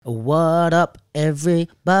What up,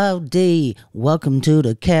 everybody? Welcome to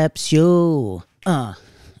the Capsule.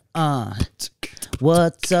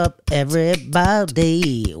 What's up,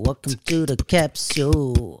 everybody? Welcome to the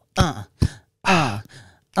Capsule. That's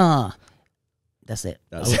it. Yeah,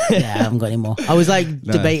 I haven't got any more. I was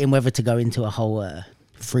debating whether to go into a whole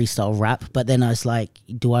freestyle rap, but then I was like,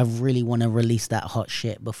 do I really want to release that hot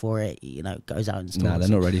shit before it, goes out in stores? No, they're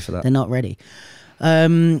not ready for that. They're not ready.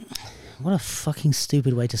 What a fucking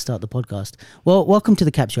stupid way to start the podcast. Well, welcome to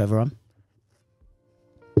the Capsule, everyone.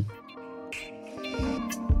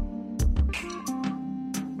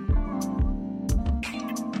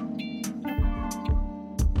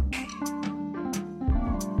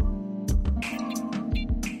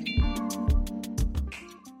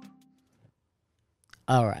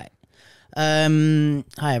 All right.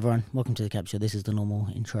 Hi, everyone. Welcome to the Capsule. This is the normal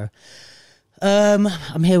intro.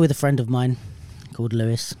 I'm here with a friend of mine called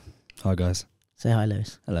Lewis. Hi, guys. Say hi,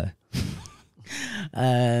 Lewis. Hello.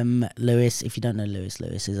 Lewis, if you don't know Lewis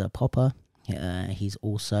is a popper. He's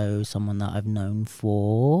also someone that I've known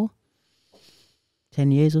for 10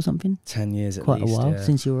 years or something. 10 years at Quite least, a while, yeah.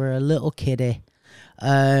 since you were a little kiddie.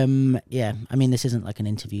 Yeah, I mean, this isn't like an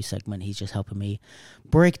interview segment. He's just helping me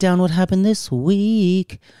break down what happened this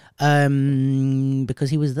week, because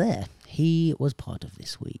he was there. He was part of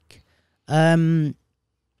this week. A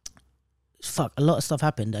lot of stuff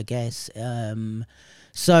happened, I guess.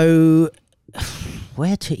 So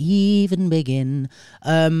where to even begin?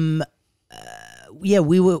 Yeah,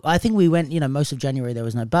 I think we went, most of January there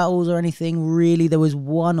was no battles or anything really. There was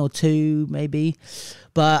one or two maybe,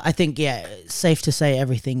 but I think, yeah, it's safe to say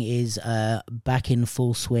everything is back in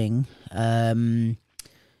full swing. They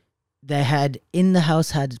had In the House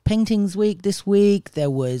had Paintings Week this week. There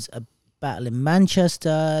was a battle in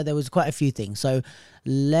Manchester. There was quite a few things. So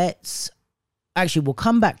we'll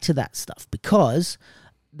come back to that stuff, because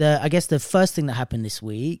I guess the first thing that happened this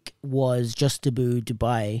week was Just Debout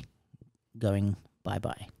Dubai going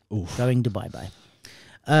bye-bye. Oof. Going to bye-bye.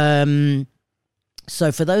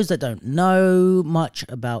 So for those that don't know much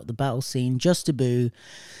about the battle scene, Just Debout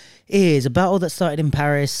is a battle that started in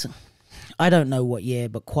Paris. I don't know what year,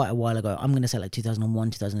 but quite a while ago. I'm going to say like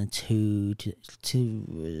 2001,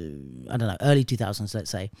 2002, I don't know, early 2000s, let's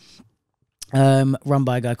say. Run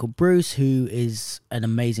by a guy called Bruce, who is an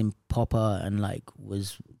amazing popper and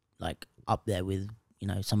was up there with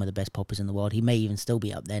some of the best poppers in the world. He may even still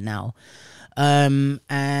be up there now.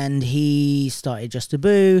 And he started Just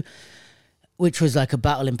Debout, which was like a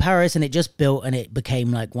battle in Paris, and it just built and it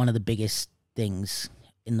became like one of the biggest things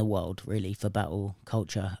in the world, really, for battle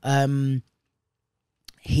culture. So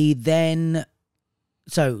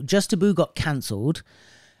Just Debout got cancelled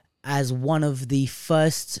as one of the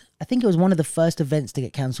first, I think it was one of the first events to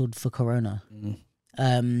get cancelled for Corona.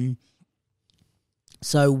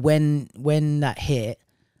 So when that hit,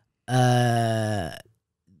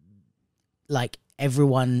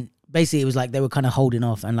 everyone, basically it was like they were kind of holding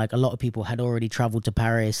off, and like a lot of people had already traveled to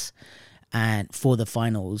Paris and for the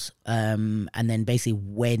finals. And then basically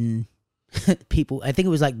when people, I think it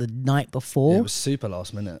was like the night before. Yeah, it was super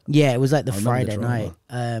last minute. Yeah, it was like the Friday night.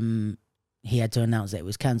 He had to announce that it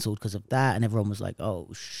was cancelled because of that, and everyone was like, oh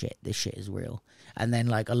shit, this shit is real. And then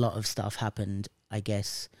like a lot of stuff happened, I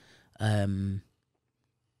guess, after,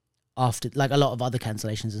 like a lot of other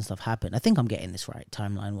cancellations and stuff happened. I think I'm getting this right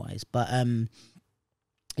timeline wise, but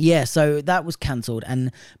yeah, so that was cancelled,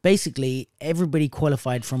 and basically everybody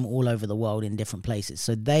qualified from all over the world in different places,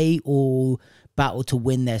 so they all battled to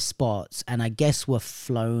win their spots, and I guess were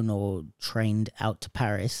flown or trained out to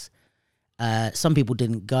Paris. Some people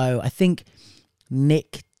didn't go. I think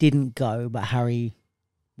Nick didn't go, but Harry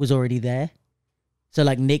was already there. So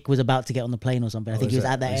like Nick was about to get on the plane or something. I think he was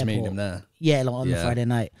at that airport. Meeting him there. Yeah, like on the Friday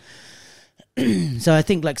night. So I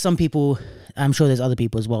think like some people, I'm sure there's other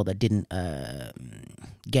people as well that didn't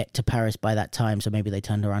get to Paris by that time. So maybe they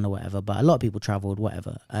turned around or whatever. But a lot of people traveled,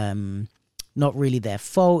 whatever. Not really their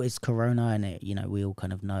fault. It's Corona, and it, we all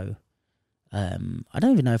kind of know. I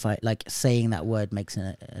don't even know if I like saying that word makes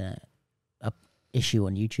a issue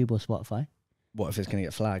on YouTube or Spotify. What if it's going to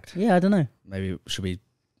get flagged? Yeah, I don't know. Maybe should we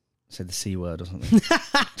say the C word or something?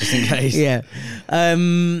 Just in case. Yeah.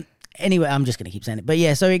 Anyway, I'm just going to keep saying it. But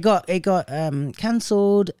yeah, so it got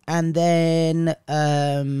cancelled, and then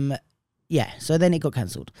so then it got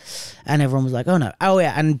cancelled, and everyone was like, oh no. Oh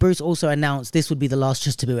yeah, and Bruce also announced this would be the last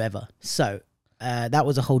Just Debout ever. So that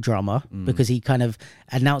was a whole drama because he kind of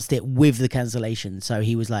announced it with the cancellation. So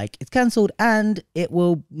he was like, it's cancelled and it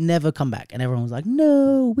will never come back. And everyone was like,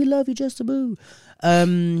 no, we love you, Just Debout.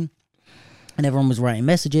 And everyone was writing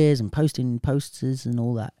messages and posting posters and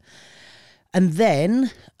all that. And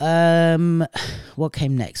then, what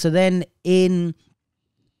came next? So then in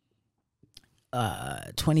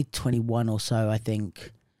 2021 or so, I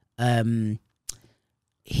think,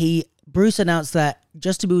 Bruce announced that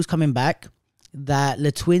Just Debout was coming back, that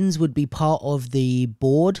Le Twins would be part of the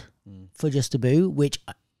board for Just Debout, which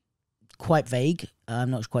quite vague.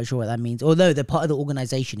 I'm not quite sure what that means. Although they're part of the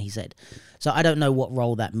organization, he said. So I don't know what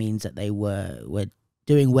role that means that they were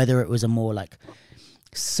doing, whether it was a more like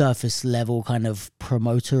surface level kind of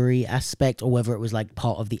promotory aspect or whether it was like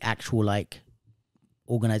part of the actual like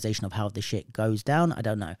organization of how the shit goes down. I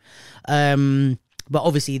don't know. But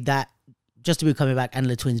obviously that Just Debout coming back and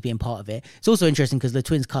Le Twins being part of it. It's also interesting because Le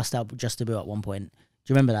Twins cussed out Just Debout at one point.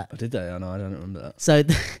 Do you remember that? Did they? I know, I don't remember that. So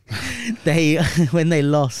they when they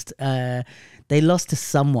lost to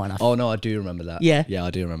someone. Oh no, I do remember that. Yeah. Yeah, I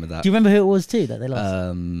do remember that. Do you remember who it was too that they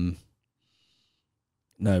lost?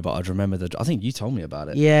 No, but I'd remember I think you told me about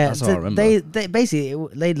it. Yeah, that's so all I remember. They basically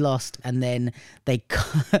they'd lost, and then they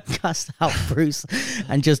cussed out Bruce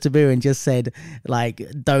and Just Debout and just said like,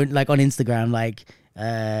 don't, like on Instagram, like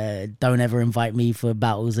don't ever invite me for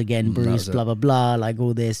battles again, Bruce, blah blah blah, like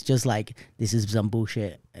all this, just like this is some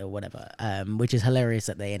bullshit or whatever. Which is hilarious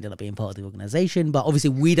that they ended up being part of the organization, but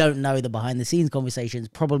obviously we don't know the behind the scenes conversations.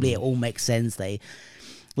 Probably it all makes sense. They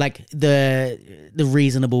like the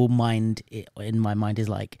reasonable mind in my mind is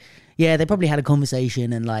like, yeah, they probably had a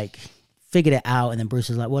conversation and like figured it out, and then Bruce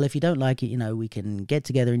was like, well, if you don't like it, you know, we can get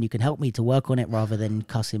together and you can help me to work on it rather than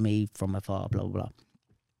cussing me from afar, blah blah blah.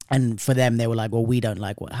 And for them, they were like, well, we don't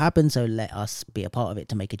like what happened, so let us be a part of it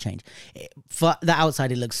to make a change. For the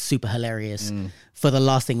outside, it looks super hilarious. For the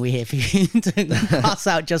last thing we hear, for you to pass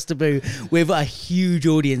out Just Debout with a huge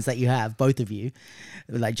audience that you have, both of you,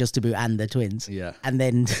 like Just Debout and the Twins. Yeah. And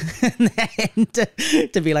then,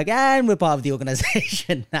 to be like, and we're part of the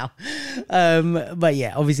organization now. But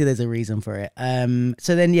yeah, obviously there's a reason for it.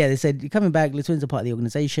 So then, yeah, they said, you're coming back, the Twins are part of the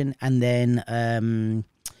organization. And then...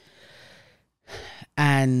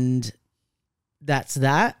 and that's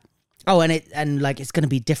that. Oh, and like it's going to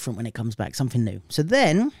be different when it comes back, something new. So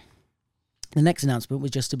then the next announcement was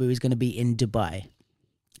Just Debout is going to be in Dubai,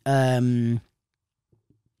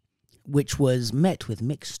 which was met with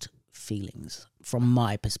mixed feelings from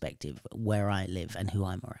my perspective, where I live and who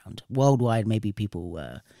I'm around. Worldwide, maybe people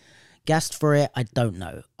were gassed for it. I don't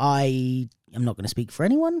know. I am not going to speak for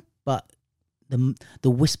anyone, but the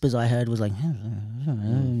whispers I heard was like,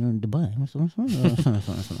 Dubai.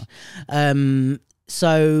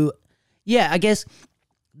 So yeah, I guess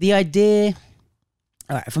the idea.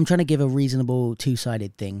 All right, if I'm trying to give a reasonable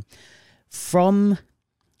two-sided thing, from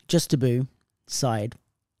Just Debout side,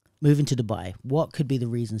 moving to Dubai, what could be the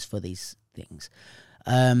reasons for these things?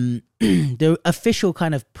 The official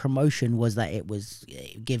kind of promotion was that it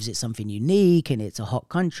gives it something unique and it's a hot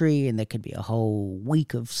country and there could be a whole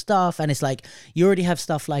week of stuff, and it's like you already have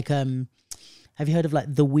stuff like have you heard of like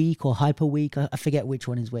the week or hyper week? I forget which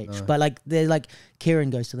one is which, but like they're like Kieran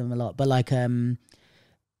goes to them a lot, but like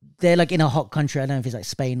they're like in a hot country. I don't know if it's like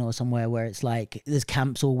Spain or somewhere where it's like there's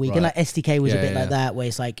camps all week, and like STK was a bit like that, where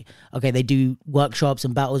it's like, okay, they do workshops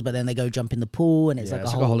and battles, but then they go jump in the pool and it's like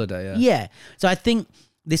it's a like a holiday. Yeah. So I think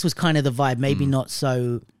this was kind of the vibe, maybe not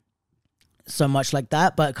so much like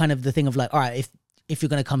that, but kind of the thing of like, all right, if you're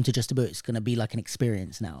going to come to Just Debout, it's going to be like an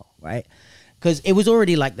experience now, right? Because it was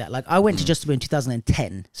already like that. Like I went to Just Debout in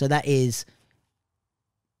 2010, so that is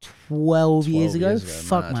 12 years ago.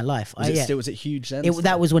 Fuck mad. my life. Was it huge then?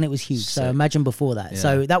 That was when it was huge. So imagine before that. Yeah.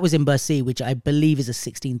 So that was in Bercy, which I believe is a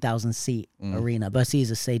 16,000 seat arena. Bercy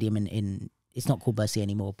is a stadium in it's not called Bercy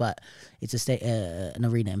anymore, but it's an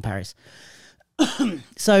arena in Paris.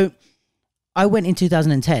 So I went in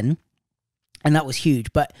 2010 and that was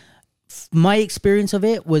huge, but my experience of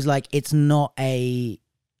it was like it's not a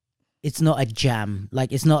jam.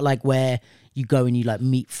 Like it's not like where you go and you like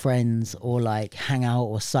meet friends or like hang out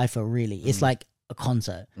or cypher, really. It's like a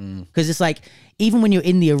concert. Because it's like, even when you're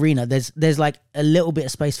in the arena, there's like a little bit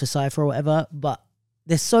of space for cypher or whatever, but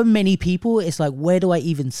there's so many people, it's like, where do I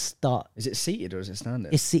even start? Is it seated or is it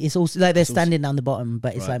standing? It's also like they're standing down the bottom,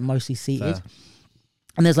 but it's like mostly seated. Fair.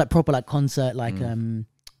 And there's like proper like concert, like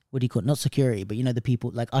what do you call it? Not security, but you know, the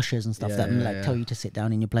people like ushers and stuff tell you to sit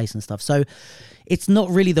down in your place and stuff. So it's not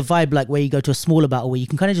really the vibe like where you go to a smaller battle where you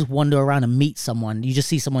can kind of just wander around and meet someone. You just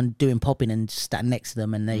see someone doing popping and stand next to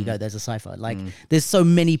them, and there you go, there's a cypher. Like there's so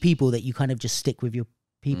many people that you kind of just stick with your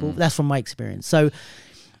people. That's from my experience. So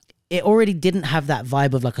it already didn't have that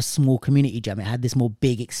vibe of like a small community jam. It had this more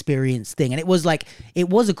big experience thing. And it was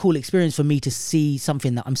a cool experience for me to see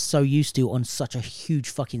something that I'm so used to on such a huge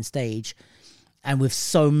fucking stage. And with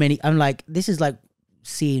so many, I'm like, this is like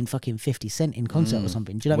seeing fucking 50 Cent in concert or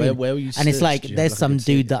something. Do you know what I mean? Where were you? And it's like Do you there's have, some a good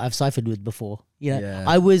dude seat? that I've cyphered with before. You know, Yeah.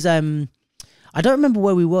 I was I don't remember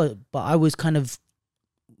where we were, but I was kind of,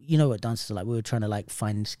 you know what dancers are like. We were trying to like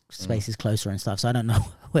find spaces closer and stuff. So I don't know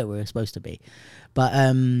where we were supposed to be, but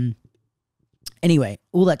anyway,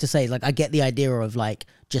 all that to say is like I get the idea of like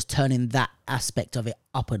just turning that aspect of it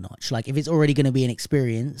up a notch. Like if it's already going to be an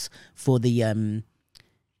experience for the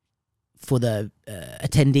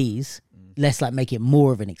attendees, let's like make it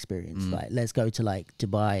more of an experience. Like let's go to like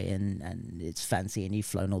Dubai and it's fancy and you've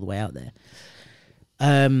flown all the way out there.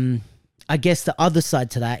 I guess the other side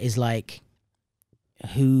to that is like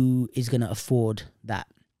who is going to afford that,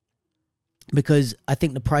 because I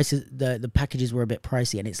think the prices, the packages were a bit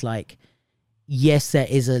pricey, and it's like, yes, there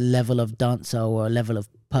is a level of dancer or a level of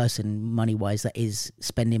person money wise that is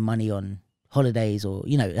spending money on holidays, or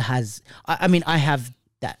you know, it has. I mean, I have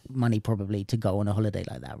that money probably to go on a holiday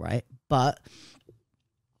like that, right? But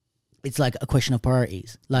it's like a question of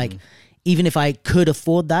priorities. Like, even if I could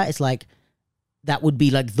afford that, it's like that would be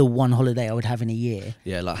like the one holiday I would have in a year.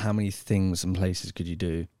 Yeah, like how many things and places could you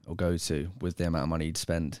do or go to with the amount of money you'd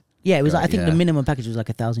spend? Yeah, it was. Like, I think the minimum package was like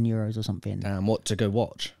 €1,000 or something. What to go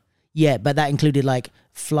watch? Yeah, but that included like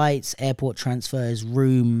flights, airport transfers,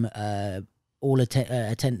 room, all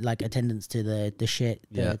attendance to the shit,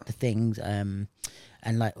 the things,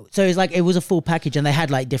 and like, so it's like it was a full package, and they had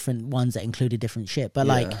like different ones that included different shit. But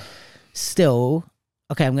like, still,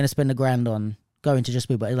 okay, I'm gonna spend $1,000 on going to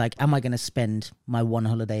Juste, but like, am I gonna spend my one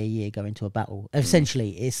holiday a year going to a battle?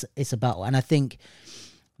 Essentially, it's a battle, and I think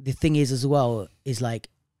the thing is as well is like,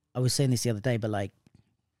 I was saying this the other day, but like,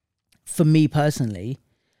 for me personally.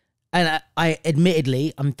 And I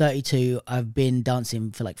admittedly, I'm 32. I've been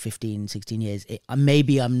dancing for like 15, 16 years.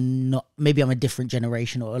 Maybe I'm a different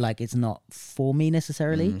generation, or like it's not for me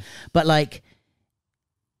necessarily. But like,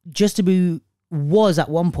 Juste was at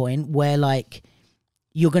one point where like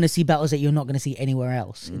you're going to see battles that you're not going to see anywhere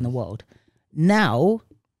else in the world. Now,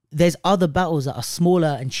 there's other battles that are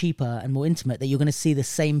smaller and cheaper and more intimate that you're going to see the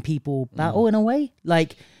same people battle in a way.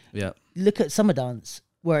 Like, look at Summer Dance,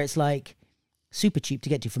 where it's like, super cheap to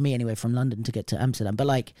get to, for me anyway, from London to get to Amsterdam. But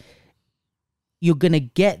like, you're gonna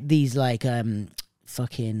get these like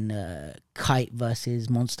fucking Kite versus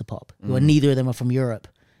Monster Pop, who are neither of them are from Europe.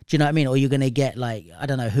 Do you know what I mean? Or you're gonna get like, I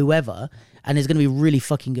don't know, whoever, and there's gonna be really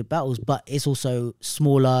fucking good battles, but it's also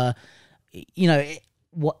smaller. You know,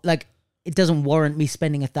 it doesn't warrant me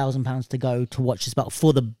spending £1,000 to go to watch this battle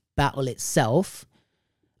for the battle itself.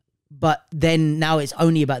 But then now it's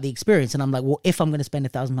only about the experience, and I'm like, well, if I'm going to spend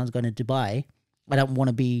 £1,000 going to Dubai, I don't want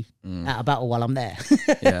to be at a battle while I'm there.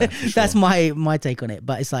 Yeah, for sure. That's my take on it.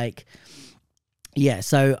 But it's like, yeah.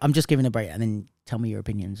 So I'm just giving a break, and then tell me your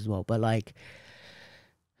opinions as well. But like,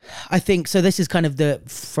 I think so. This is kind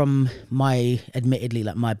of from my, admittedly,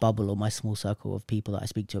 like my bubble or my small circle of people that I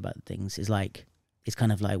speak to about things is like, it's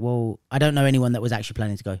kind of like, well, I don't know anyone that was actually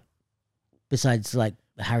planning to go, besides like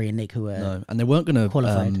Harry and Nick, who were no, and they weren't going to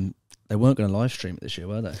qualified. They weren't going to live stream it this year,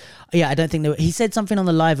 were they? Yeah, I don't think they were. He said something on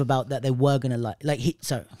the live about that they were going to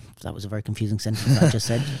so that was a very confusing sentence that I just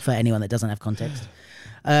said for anyone that doesn't have context.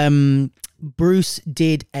 Bruce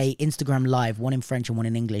did a Instagram live, one in French and one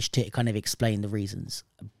in English, to kind of explain the reasons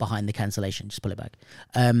behind the cancellation. Just pull it back.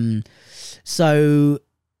 So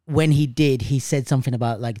when he did, he said something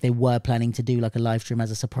about like they were planning to do like a live stream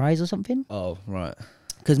as a surprise or something. Oh, right.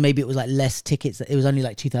 Because maybe it was like less tickets. It was only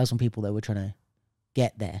like 2,000 people that were trying to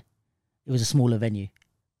get there. It was a smaller venue.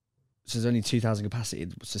 So there's only 2,000 capacity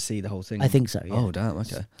to see the whole thing? I think so, yeah. Oh, damn,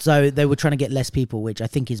 okay. So they were trying to get less people, which I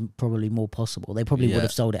think is probably more possible. They probably would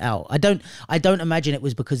have sold it out. I don't imagine it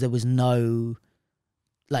was because there was no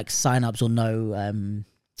like sign-ups or no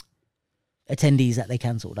attendees that they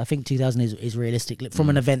cancelled. I think 2,000 is realistic.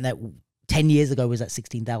 From an event that 10 years ago was at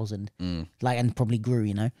 16,000, like, and probably grew,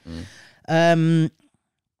 you know?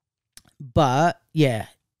 But yeah,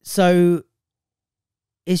 so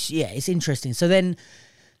it's interesting. So then,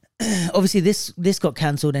 obviously, this got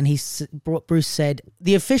cancelled, and Bruce said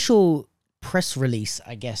the official press release,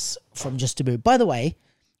 I guess, from Just Debout. By the way,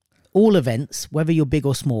 all events, whether you're big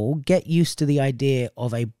or small, get used to the idea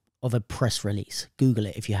of a press release. Google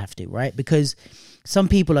it if you have to, right? Because some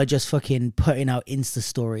people are just fucking putting out Insta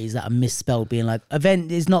stories that are misspelled, being like,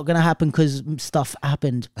 event is not going to happen because stuff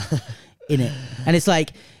happened in it, and it's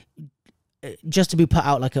like, just to be put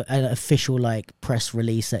out like an official like press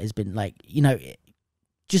release that has been like, you know,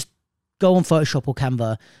 just go on Photoshop or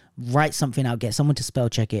Canva, write something out, get someone to spell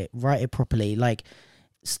check it, write it properly, like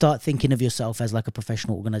start thinking of yourself as like a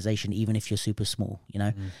professional organization, even if you're super small, you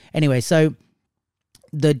know? Anyway, so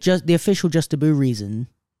the official Just Debout reason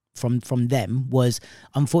from them was,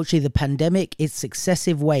 unfortunately, the pandemic, its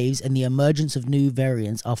successive waves, and the emergence of new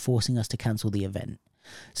variants are forcing us to cancel the event.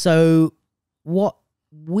 So what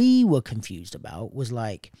we were confused about was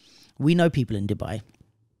like, we know people in Dubai,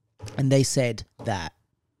 and they said that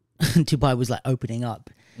Dubai was like opening up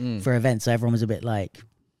for events. So everyone was a bit like,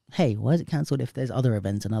 hey, why is it cancelled if there's other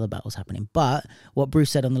events and other battles happening? But what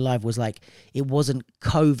Bruce said on the live was like, it wasn't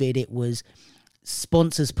COVID, it was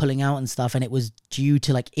sponsors pulling out and stuff, and it was due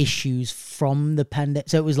to like issues from the pandemic.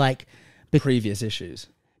 So it was like previous issues.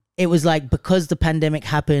 It was like because the pandemic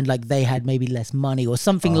happened, like they had maybe less money or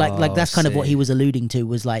something. Like that's kind of what he was alluding to,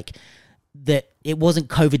 was like that it wasn't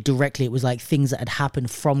COVID directly, it was like things that had happened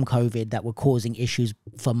from COVID that were causing issues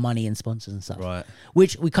for money and sponsors and stuff. Right.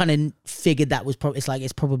 Which we kind of figured that was probably,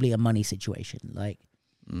 it's probably a money situation. Like,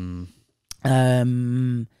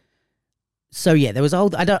 so yeah, there was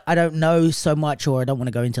I don't know so much, or I don't want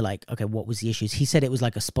to go into like, okay, what was the issues? He said it was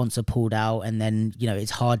like a sponsor pulled out, and then, you know,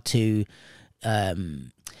 it's hard to,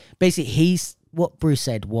 basically what Bruce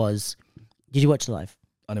said was, did you watch the live?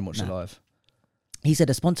 I didn't watch it live. He said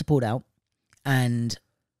a sponsor pulled out, and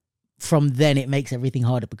from then it makes everything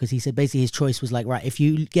harder, because he said basically his choice was like, right, if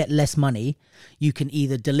you get less money, you can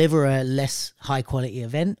either deliver a less high quality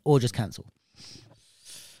event or just cancel.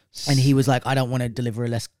 And he was like, I don't want to deliver a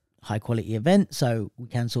less high quality event, so we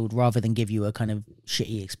cancelled rather than give you a kind of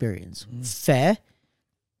shitty experience. Fair.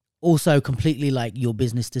 Also completely like your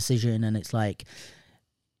business decision, and it's like,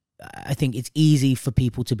 I think it's easy for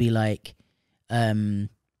people to be like,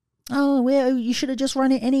 oh, well, you should have just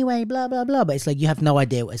run it anyway, blah, blah, blah. But it's like, you have no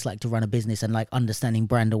idea what it's like to run a business, and like understanding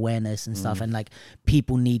brand awareness and stuff. And like,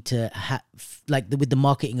 people need to have, like with the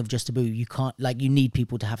marketing of Just Debout, you can't, like, you need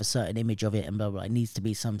people to have a certain image of it and blah, blah, blah. It needs to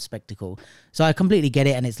be some spectacle. So I completely get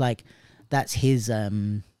it. And it's like, that's his, what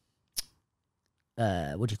do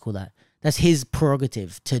you call that? That's his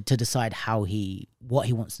prerogative to decide what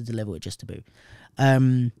he wants to deliver with Just Debout.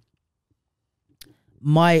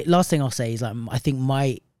 My last thing I'll say is, like, I think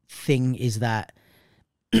my thing is that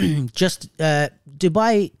just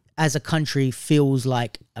Dubai as a country feels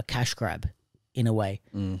like a cash grab in a way.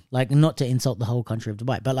 Like, not to insult the whole country of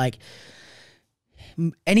Dubai, but like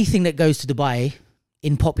anything that goes to Dubai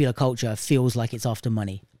in popular culture feels like it's after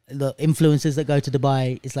money. The influencers that go to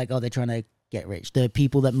Dubai, it's like, oh, they're trying to get rich. The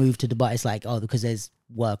people that move to Dubai, it's like, oh, because there's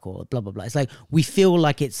work or blah blah blah. It's like, we feel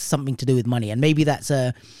like it's something to do with money, and maybe that's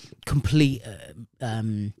a complete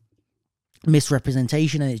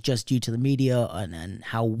misrepresentation, and it's just due to the media and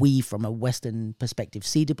how we, from a Western perspective,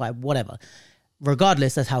 see Dubai. Whatever.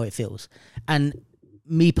 Regardless, that's how it feels. And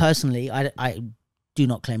me personally, I do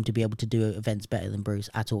not claim to be able to do events better than Bruce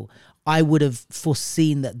at all. I would have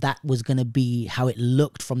foreseen that was going to be how it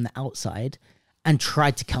looked from the outside, and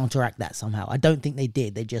tried to counteract that somehow. I don't think they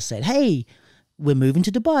did. They just said, hey, we're moving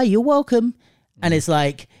to Dubai, you're welcome. And it's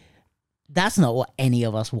like, that's not what any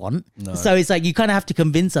of us want. No. So it's like, you kind of have to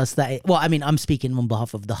convince us that well, I mean, I'm speaking on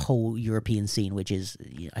behalf of the whole European scene, which is,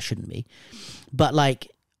 you know, I shouldn't be. But like,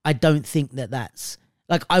 I don't think that's,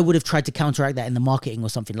 like, I would have tried to counteract that in the marketing or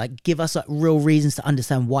something. Like, give us real reasons to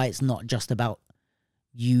understand why it's not just about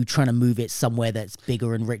you trying to move it somewhere that's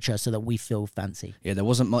bigger and richer so that we feel fancy. Yeah, there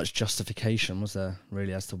wasn't much justification, was there,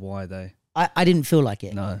 really, as to why they... I didn't feel like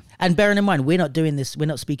it. No. And bearing in mind, we're not doing this, we're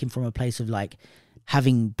not speaking from a place of like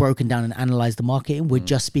having broken down and analysed the marketing. We're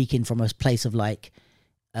just speaking from a place of like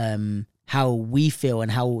how we feel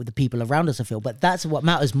and how the people around us feel. But that's what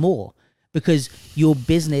matters more, because your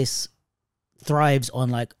business thrives on,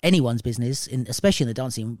 like anyone's business, especially in the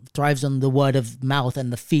dance scene, thrives on the word of mouth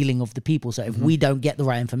and the feeling of the people. So if we don't get the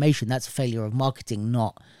right information, that's a failure of marketing.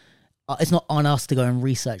 It's not on us to go and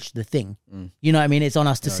research the thing. You know what I mean? It's on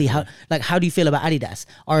us to see how do you feel about Adidas?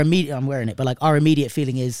 I'm wearing it, but like our immediate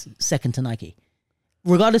feeling is second to Nike.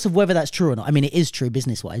 Regardless of whether that's true or not. I mean, it is true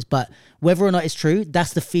business-wise, but whether or not it's true,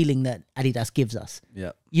 that's the feeling that Adidas gives us.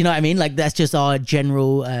 Yeah. You know what I mean? Like, that's just our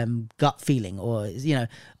general gut feeling. Or, you know,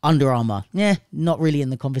 Under Armour, not really in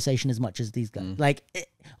the conversation as much as these guys. Like,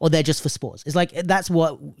 or they're just for sports. It's like, that's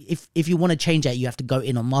what, if you want to change that, you have to go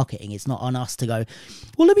in on marketing. It's not on us to go,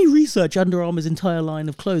 well, let me research Under Armour's entire line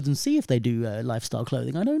of clothes and see if they do lifestyle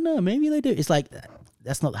clothing. I don't know. Maybe they do. It's like,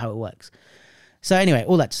 that's not how it works. So anyway,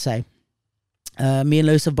 all that to say, me and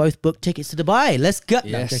Lewis have both booked tickets to Dubai. Let's go.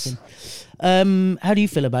 Yes. No, how do you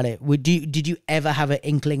feel about it? Did you ever have an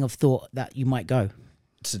inkling of thought that you might go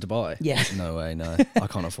to Dubai? Yeah. No way. No, I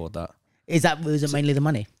can't afford that. Was it mainly the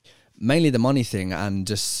money? Mainly the money thing, and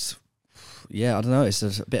just, yeah, I don't know. It's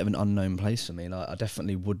a bit of an unknown place for me. Like, I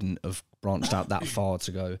definitely wouldn't have branched out that far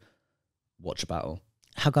to go watch a battle.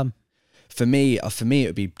 How come? For me, it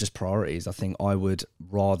would be just priorities. I think I would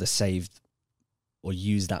rather save or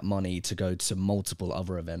use that money to go to multiple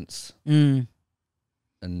other events Mm.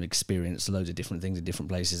 and experience loads of different things in different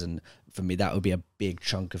places. And for me, that would be a big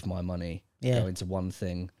chunk of my money Yeah. go into one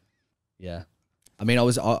thing. Yeah. I mean, I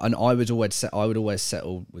would always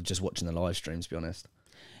settle with just watching the live streams, to be honest.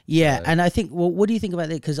 Yeah, So- and I think, well, what do you think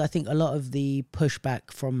about it? Because I think a lot of the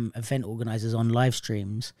pushback from event organizers on live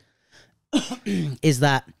streams is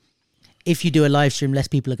that if you do a live stream, less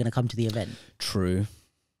people are going to come to the event. True.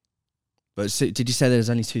 But so, did you say there was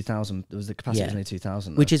only 2,000? There was the capacity was only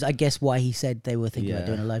 2,000? Which is, I guess, why he said they were thinking about Yeah.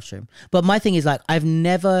 doing a live stream. But my thing is, like, I've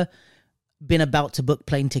never been about to book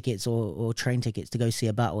plane tickets or train tickets to go see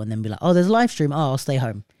a battle and then be like, oh, there's a live stream. Oh, I'll stay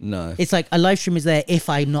home. No. It's like a live stream is there if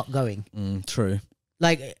I'm not going. True.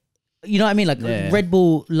 Like, you know what I mean? Like Yeah. Red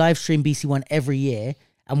Bull live stream BC1 every year.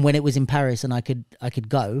 And when it was in Paris and I could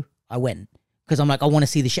go, I went. Because I'm like, I want to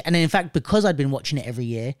see the shit. And then in fact, because I'd been watching it every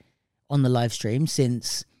year on the live stream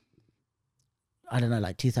since, I don't know,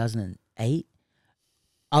 like 2008,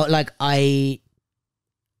 I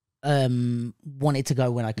wanted to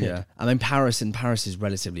go when I could. Yeah. I mean, Paris is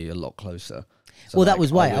relatively a lot closer. So Well, that like,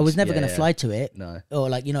 was why. I was never going to yeah. fly to it. No. Or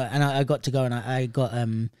like, you know, and I got to go and I got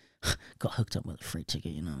got hooked up with a free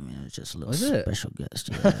ticket, you know what I mean? It was just a little Was it? special guest.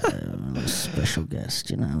 Yeah, a little special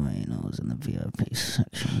guest, you know what I mean? I was in the VIP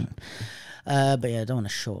section. But yeah, I don't want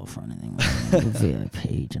to show off or anything. The VIP,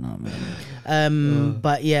 do you know what I mean?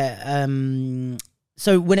 But yeah,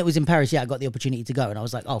 so when it was in Paris, yeah, I got the opportunity to go and I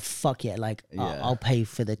was like, oh, fuck yeah. Like, Yeah. I'll pay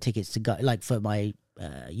for the tickets to go, like for my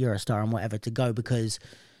Eurostar and whatever to go because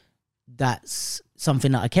that's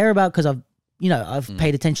something that I care about because I've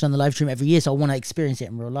paid attention on the live stream every year, so I want to experience it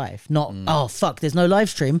in real life. Not, oh, fuck, there's no live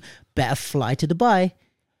stream, better fly to Dubai.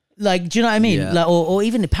 Like, do you know what I mean? Yeah. Like, or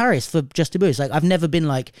even in Paris for Just Debout. It's like, I've never been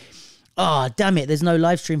like, oh, damn it, there's no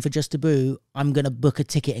live stream for Just Debout, I'm going to book a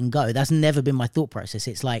ticket and go. That's never been my thought process.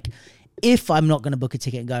 It's like, if I'm not going to book a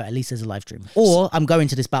ticket and go, at least there's a live stream. Or I'm going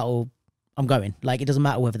to this battle, I'm going. Like, it doesn't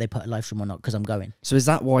matter whether they put a live stream or not because I'm going. So is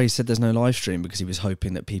that why he said there's no live stream? Because he was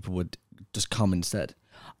hoping that people would just come instead?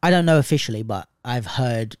 I don't know officially, but I've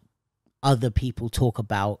heard other people talk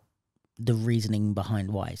about the reasoning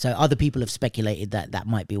behind why. So other people have speculated that that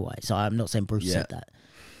might be why. So I'm not saying Bruce said that.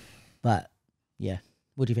 But yeah,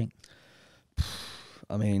 what do you think?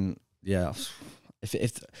 I mean, yeah.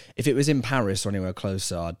 If it was in Paris or anywhere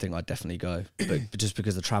closer, I'd think I'd definitely go. But just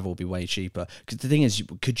because the travel would be way cheaper. Because the thing is,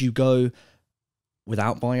 could you go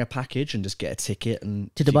without buying a package and just get a ticket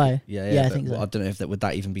and To Dubai? Yeah, I but think so. I don't know if would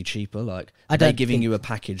that even be cheaper. Like, I are they don't giving think- you a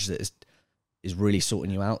package that is really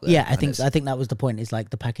sorting you out there? Yeah, I And think it's- I think that was the point. Is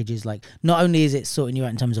like the package is like not only is it sorting you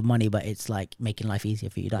out in terms of money, but it's like making life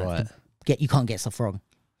easier for you. You don't have to you can't get stuff wrong.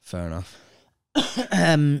 Fair enough.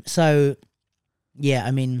 So yeah,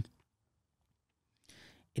 I mean,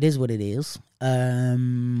 it is what it is.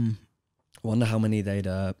 Wonder how many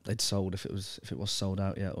they'd sold if it was sold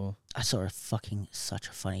out yet, or I saw such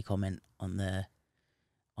a funny comment on the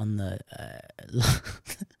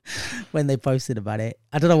when they posted about it.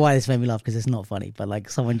 I don't know why this made me laugh because it's not funny, but like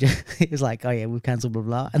someone just it was like, oh yeah, we've cancelled blah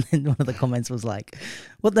blah, and then one of the comments was like,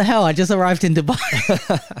 what the hell? I just arrived in Dubai.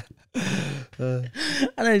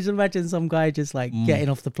 And I just imagine some guy just like getting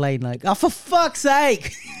off the plane like, oh, for fuck's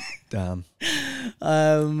sake. damn.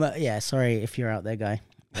 Yeah, sorry if you're out there, guy.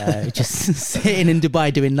 Just sitting in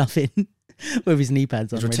Dubai doing nothing with his knee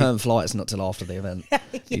pads on. His return flight's not till after the event.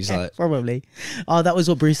 He's like, probably. Oh, that was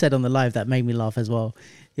what Bruce said on the live. That made me laugh as well.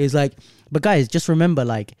 He was like, but guys, just remember,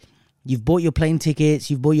 like, you've bought your plane tickets,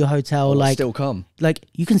 you've bought your hotel, like, still come. like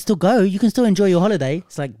you can still go, you can still enjoy your holiday.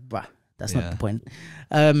 It's like, bruh, that's not the point.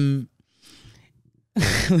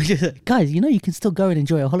 Guys, you can still go and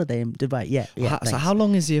enjoy a holiday in Dubai. Yeah. So how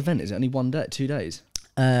long is the event? Is it only 1 day, 2 days?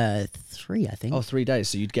 3, I think. Oh, 3 days.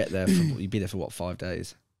 So you'd get there. You'd be there for what, 5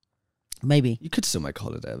 days? Maybe. You could still make a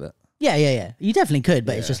holiday of it. Yeah. You definitely could,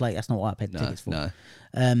 but it's Yeah. just like that's not what I paid the No, tickets for. no.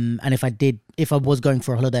 And if I was going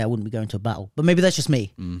for a holiday, I wouldn't be going to a battle. But maybe that's just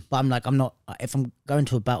me. But I'm not. If I'm going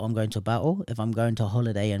to a battle, I'm going to a battle. If I'm going to a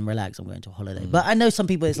holiday and relax, I'm going to a holiday. But I know some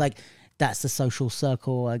people, it's like that's the social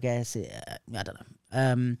circle, I guess. I don't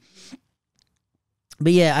know.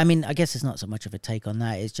 But yeah, I mean, I guess it's not so much of a take on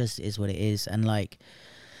that. It's just is what it is. And like,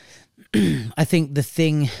 I think the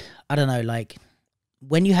thing, I don't know, like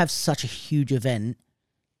when you have such a huge event,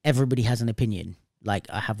 everybody has an opinion. Like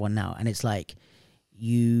I have one now, and it's like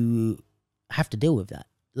you have to deal with that.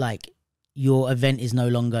 Like your event is no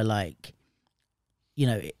longer like,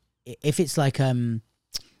 if it's like I don't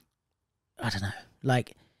know,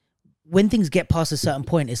 like when things get past a certain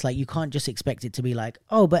point, it's like you can't just expect it to be like,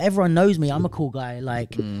 oh, but everyone knows me, I'm a cool guy,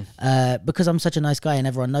 like because I'm such a nice guy and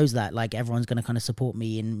everyone knows that, like everyone's gonna kind of support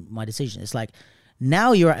me in my decision. It's like,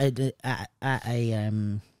 Now you're at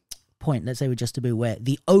a point, let's say with Just Debout, where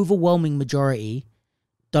the overwhelming majority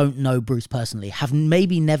don't know Bruce personally, have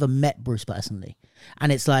maybe never met Bruce personally.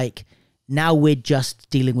 And it's like, now we're just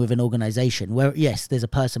dealing with an organization where, yes, there's a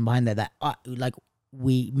person behind there that, like,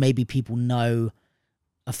 maybe people know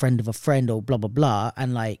a friend of a friend or blah, blah, blah.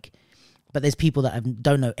 And like, but there's people that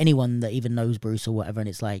don't know anyone that even knows Bruce or whatever. And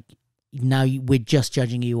it's like, now we're just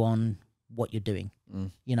judging you on what you're doing,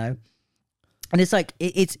 you know? And it's like,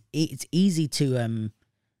 it's easy to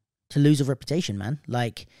lose a reputation, man.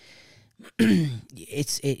 Like,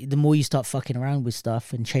 the more you start fucking around with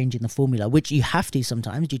stuff and changing the formula, which you have to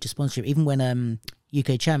sometimes due to sponsorship. Even when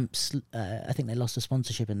UK Champs, I think they lost the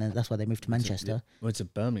sponsorship, and then that's why they moved to Manchester. Well, it's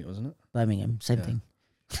Birmingham, wasn't it? Birmingham, same thing.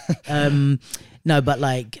 No, but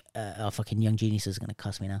like, fucking Young Geniuses are gonna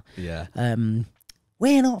cuss me now. Yeah.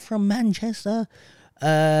 We're not from Manchester.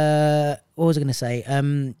 What was I gonna say?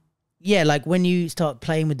 Yeah, like when you start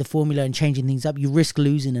playing with the formula and changing things up, you risk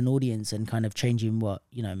losing an audience and kind of changing what,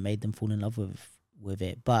 you know, made them fall in love with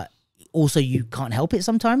it. But also you can't help it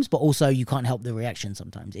sometimes, but also you can't help the reaction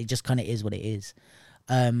sometimes. It just kind of is what it is.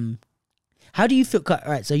 How do you feel? All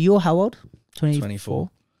right, so you're how old? 24.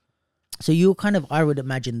 So you're kind of, I would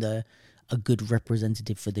imagine, a good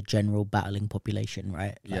representative for the general battling population,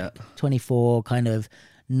 right? Like Yeah. 24, kind of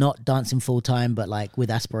not dancing full time, but like with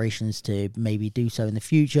aspirations to maybe do so in the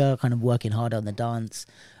future, kind of working harder on the dance.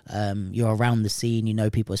 You're around the scene, you know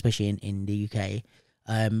people, especially in the UK.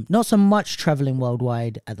 Not so much traveling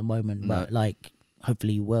worldwide at the moment, but like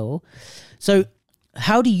hopefully you will. So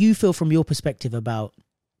how do you feel from your perspective about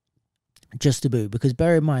Just Debout? Because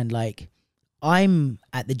bear in mind, like, I'm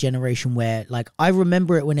at the generation where, like, I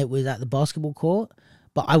remember it when it was at the basketball court,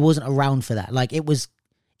 but I wasn't around for that. Like, it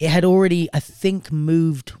had already, I think,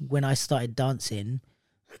 moved when I started dancing.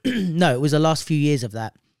 No, it was the last few years of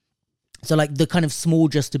that. So, like, the kind of small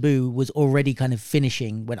Just Debout was already kind of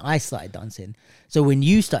finishing when I started dancing. So when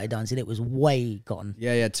you started dancing, it was way gone.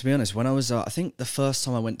 Yeah. To be honest, when I was, I think the first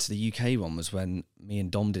time I went to the UK one was when me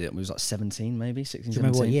and Dom did it. We was like 17, maybe 16, Do you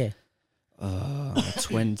remember 17. what year?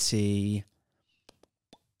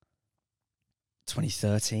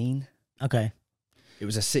 2013. Okay. It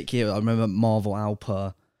was a sick year. I remember Marvel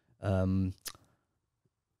Alpa. Yeah,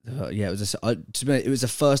 it was it was the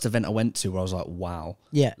first event I went to where I was like, wow,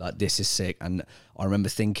 Yeah. like this is sick. And I remember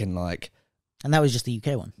thinking like, And that was just the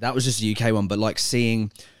UK one. that was just the UK one, but like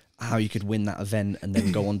seeing how you could win that event and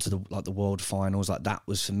then go on to the world finals, like that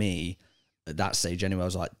was for me at that stage anyway. I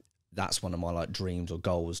was like, that's one of my like dreams or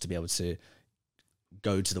goals, to be able to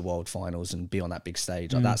go to the world finals and be on that big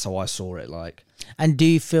stage. Like that's how I saw it. Like, And do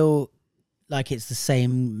you feel like it's the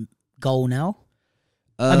same goal now?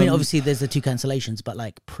 I mean, obviously there's the 2 cancellations, but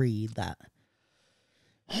like pre that.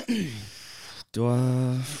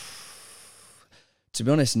 To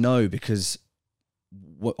be honest, no, because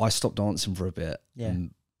I stopped dancing for a bit. Yeah.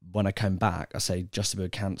 And when I came back, I say Just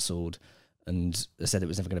Debout cancelled, and I said it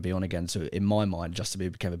was never going to be on again. So in my mind, Just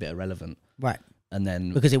Debout became a bit irrelevant. Right. And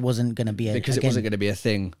then Because it wasn't going to be it wasn't going to be a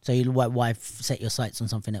thing. So why set your sights on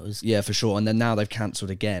something that was... Yeah, for sure. And then now they've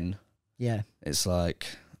cancelled again. Yeah. It's like,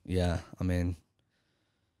 I mean,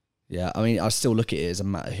 I still look at it as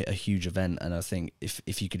a huge event, and I think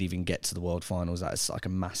if you could even get to the world finals, that's like a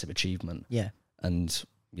massive achievement. Yeah. And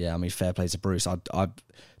yeah, I mean, fair play to Bruce. I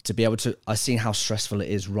to be able to, I've seen how stressful it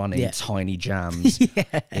is running tiny jams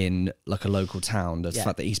in like a local town. The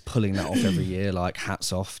fact that he's pulling that off every year, like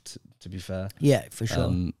hats off. To be fair, yeah, for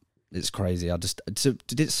sure. It's crazy.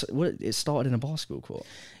 It started in a basketball court?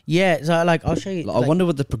 Yeah, so like I'll show you. Like, I wonder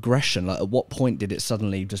what the progression. Like, at what point did it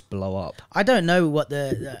suddenly just blow up? I don't know what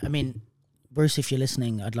I mean, Bruce, if you're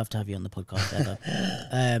listening, I'd love to have you on the podcast ever.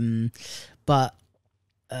 But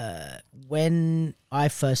when I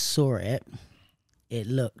first saw it, it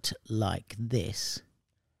looked like this.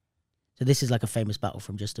 So this is like a famous battle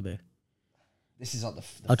from Just Debout. This is like the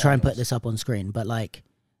I'll try and put this up on screen, but like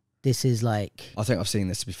this is like... I think I've seen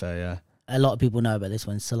this, to be fair, yeah. A lot of people know about this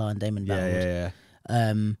one, Salah and Damon battled. Yeah.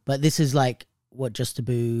 But this is like what Just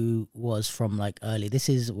Debout was from like early. This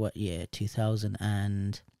is what year?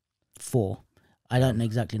 2004. I don't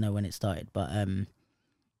exactly know when it started, but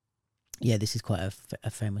yeah, this is quite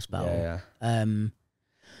a famous battle. Yeah.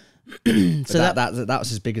 So that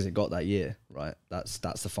was as big as it got that year, right? That's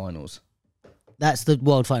the finals. That's the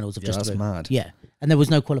world finals of Yeah, Just that's Debout. mad. Yeah, and there was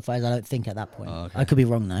no qualifiers, I don't think, at that point. Oh, okay. I could be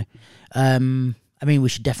wrong though. I mean, we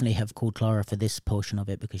should definitely have called Clara for this portion of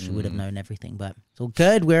it because she would have known everything. But it's all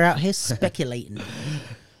good. We're out here speculating.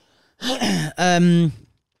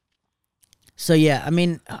 So yeah, I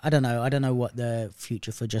mean, I don't know. I don't know what the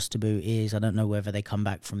future for Just Debout is. I don't know whether they come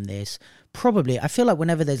back from this. Probably. I feel like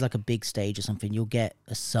whenever there's like a big stage or something, you'll get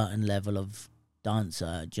a certain level of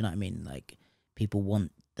dancer. Do you know what I mean? Like people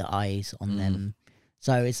want the eyes on them.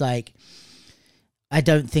 So it's like, I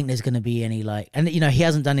don't think there's going to be any like, and you know, he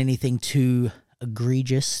hasn't done anything too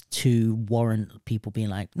egregious to warrant people being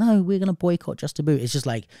like, no, we're going to boycott Just Debout. It's just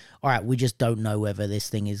like, all right, we just don't know whether this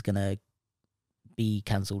thing is going to be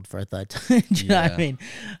cancelled for a third time. Do you know what I mean?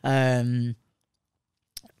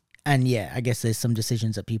 And yeah, I guess there's some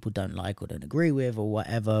decisions that people don't like or don't agree with or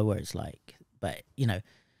whatever, where it's like, but you know,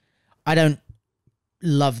 I don't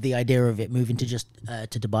love the idea of it moving to just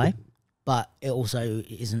to Dubai, but it also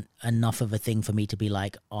isn't enough of a thing for me to be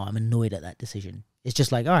like, oh, I'm annoyed at that decision. It's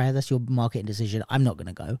just like, all right, that's your marketing decision. I'm not going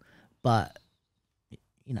to go, but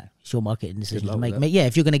you know, it's your marketing decision to make. Yeah,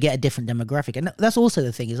 if you're going to get a different demographic. And that's also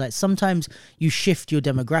the thing is like sometimes you shift your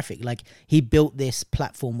demographic. Like he built this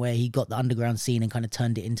platform where he got the underground scene and kind of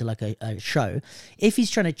turned it into like a show. If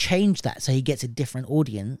he's trying to change that so he gets a different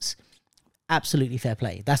audience, absolutely fair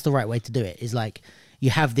play. That's the right way to do it. Is like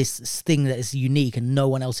you have this thing that is unique and no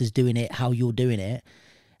one else is doing it how you're doing it.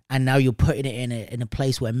 And now you're putting it in a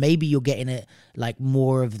place where maybe you're getting it like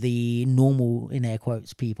more of the normal, in air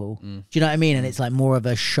quotes, people. Do you know what I mean? And it's like more of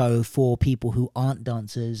a show for people who aren't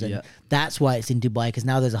dancers. And that's why it's in Dubai, because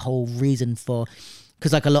now there's a whole reason for...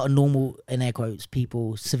 Because like a lot of normal, in air quotes,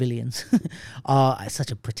 people, civilians, are... It's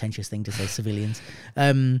such a pretentious thing to say, civilians.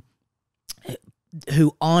 Who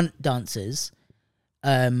aren't dancers...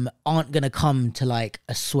 aren't going to come to like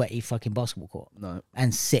a sweaty fucking basketball court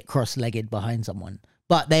and sit cross-legged behind someone.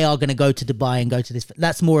 But they are going to go to Dubai and go to this.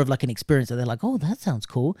 That's more of like an experience that they're like, oh, that sounds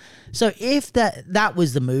cool. So if that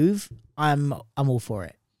was the move, I'm all for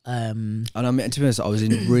it. And I mean, to be honest, I was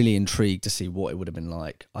really intrigued to see what it would have been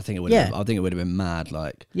like. I think it would. I think it would have been mad.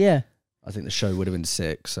 Like, yeah, I think the show would have been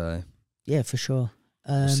sick. So yeah, for sure.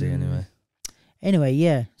 We'll see anyway. Anyway,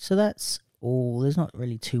 yeah. So that's all. There's not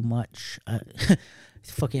really too much.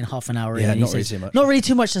 Fucking half an hour. Yeah, not really too much. Not really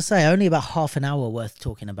too much to say. Only about half an hour worth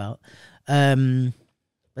talking about.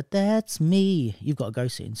 But that's me. You've got to go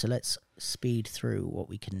soon, so let's speed through what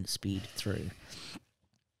we can speed through.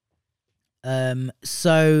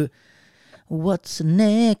 So what's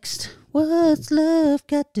next? What's love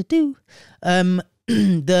got to do?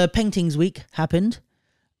 The Paintings Week happened.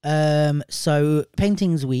 So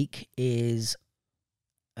Paintings Week is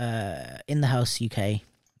In the House UK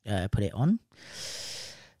put it on.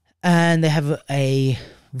 And they have a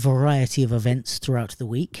variety of events throughout the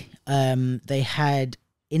week. They had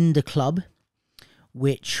In the Club,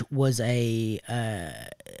 which was it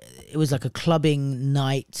was like a clubbing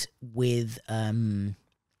night with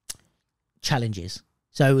challenges.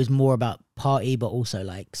 So it was more about party, but also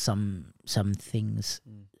like some things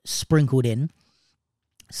sprinkled in.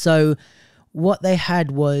 So what they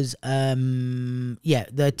had was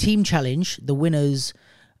the team challenge. The winners,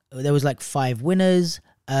 there was like 5 winners.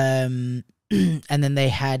 And then they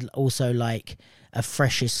had also like a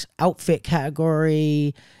freshest outfit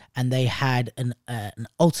category, and they had an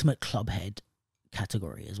ultimate club head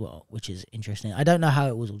category as well, which is interesting. I don't know how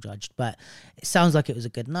it was all judged, but it sounds like it was a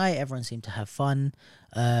good night. Everyone seemed to have fun.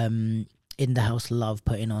 In the House love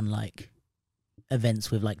putting on like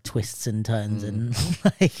events with like twists and turns and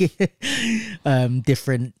like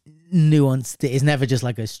different nuance. It's never just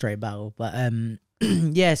like a straight battle, but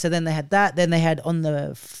yeah, so then they had that. Then they had on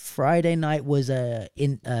the Friday night was I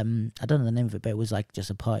don't know the name of it, but it was like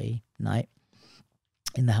just a party night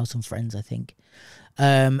in the House and Friends, I think.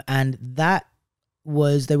 And that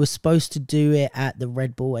was, they were supposed to do it at the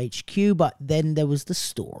Red Bull HQ, but then there was the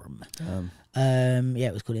storm. Yeah,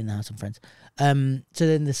 it was called In the House and Friends. So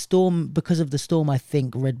then the storm, because of the storm, I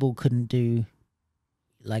think Red Bull couldn't do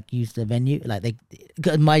like use the venue. Like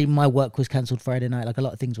my work was cancelled Friday night. Like a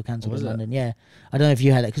lot of things were cancelled in London. Yeah, I don't know if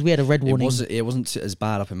you had it, because we had a red warning. It wasn't as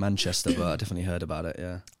bad up in Manchester, but I definitely heard about it.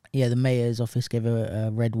 Yeah, the mayor's office gave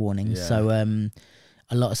a red warning. Yeah. So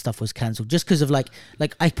a lot of stuff was cancelled just because of like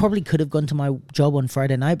I probably could have gone to my job on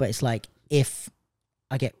Friday night, but it's like if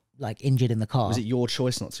I get like injured in the car. Was it your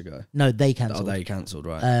choice not to go? No, they cancelled. Oh, they cancelled,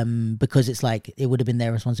 right? Because it's like it would have been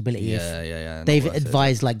their responsibility. Yeah. They've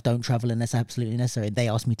advised like don't travel unless absolutely necessary. They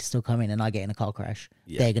asked me to still come in, and I get in a car crash.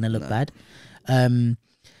 They're gonna look bad.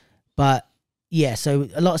 But yeah, so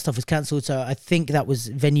a lot of stuff was cancelled. So I think that was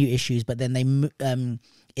venue issues. But then they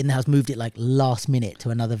In the House moved it like last minute to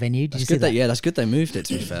another venue. Did you see that? Yeah, that's good. They moved it.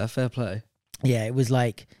 To be fair play. Yeah, it was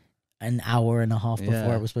like an hour and a half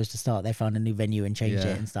before it was supposed to start. They found a new venue and changed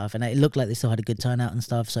it and stuff, and it looked like they still had a good turnout and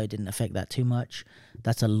stuff, so it didn't affect that too much.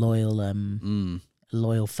 That's a loyal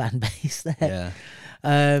fan base there.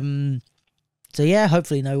 So yeah,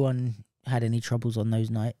 hopefully no one had any troubles on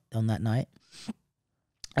that night.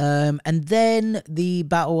 And then the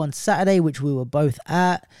battle on Saturday, which we were both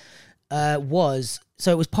at, it was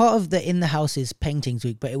part of the In the Houses Paintings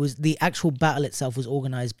Week, but it was the actual battle itself was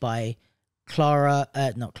organized by Clara,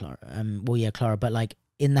 Clara, but like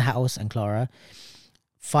In the House and Clara,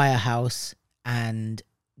 Firehouse, and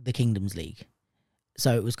the Kingdoms League.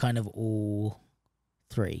 So it was kind of all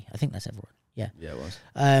three. I think that's everyone. Yeah. Yeah,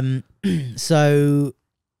 it was. So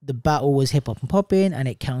the battle was hip hop and popping, and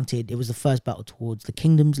it counted. It was the first battle towards the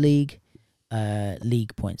Kingdoms League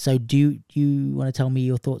points. So do you want to tell me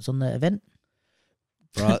your thoughts on the event?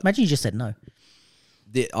 Right. Imagine you just said no.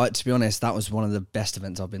 To be honest, that was one of the best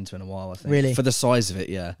events I've been to in a while. I think. Really? For the size of it,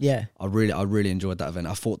 yeah. Yeah. I really enjoyed that event.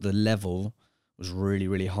 I thought the level was really,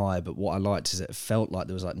 really high, but what I liked is it felt like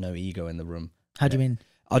there was like no ego in the room. How do you mean?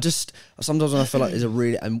 Sometimes when I feel like there's a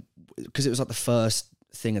really, and because it was like the first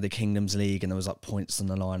thing of the Kingdoms League and there was like points on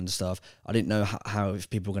the line and stuff, I didn't know how if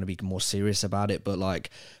people were going to be more serious about it, but like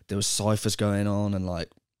there was ciphers going on and like,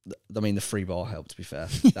 I mean, the free bar helped, to be fair.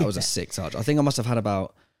 That was a sick touch. I think I must have had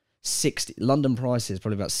about 60 London prices,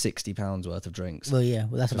 probably about £60 worth of drinks. Well, yeah,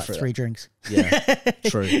 that's about 3 drinks. Yeah,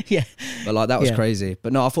 true. Yeah, but like that was crazy.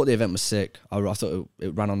 But no, I thought the event was sick. I thought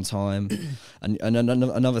it ran on time. and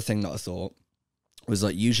another thing that I thought was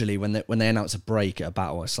like usually when they announce a break at a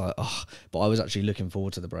battle, it's like, oh, but I was actually looking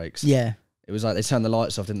forward to the breaks. Yeah. It was like they turned the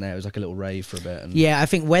lights off, didn't they? It was like a little rave for a bit. And yeah, I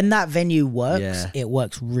think when that venue works, it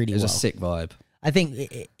works really well. It was a sick vibe. I think,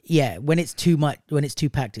 when it's too packed,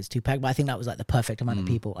 it's too packed. But I think that was like the perfect amount of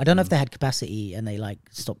people. I don't know if they had capacity and they like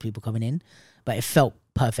stopped people coming in, but it felt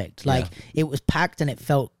perfect. Like it was packed and it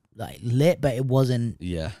felt like lit, but it wasn't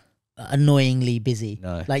annoyingly busy.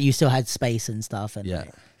 No. Like you still had space and stuff. And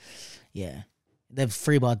yeah. The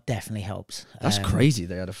free bar definitely helps. That's crazy.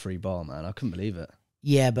 They had a free bar, man. I couldn't believe it.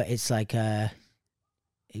 Yeah, but it's like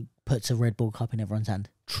it puts a Red Bull cup in everyone's hand.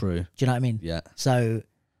 True. Do you know what I mean? Yeah. So,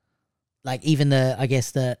 like, even like,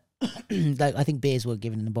 I think beers were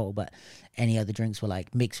given in a bottle, but any other drinks were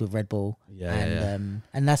like mixed with Red Bull. And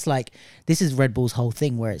that's like, this is Red Bull's whole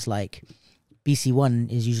thing where it's like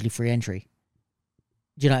BC1 is usually free entry.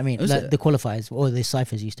 Do you know what I mean? Like, the qualifiers or the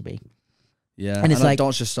ciphers used to be. Yeah, and it's like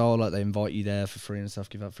Dance Your Style, like they invite you there for free and stuff,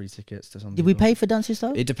 give out free tickets to some Did we pay for Dance Your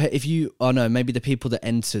Style? It depends. If you, no, maybe the people that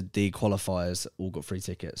entered the qualifiers all got free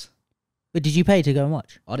tickets. But did you pay to go and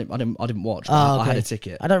watch? I didn't watch. Oh, okay. I had a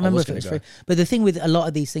ticket. I don't remember if it was free. But the thing with a lot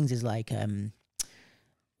of these things is like,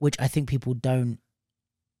 which I think people don't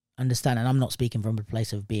understand, and I'm not speaking from a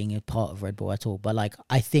place of being a part of Red Bull at all, but like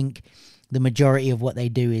I think the majority of what they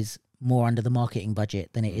do is more under the marketing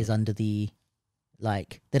budget than it is under the,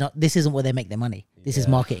 like, they're not, this isn't where they make their money. This is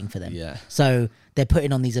marketing for them. Yeah. So they're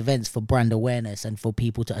putting on these events for brand awareness and for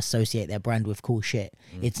people to associate their brand with cool shit.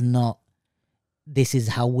 It's not, this is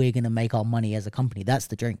how we're going to make our money as a company. That's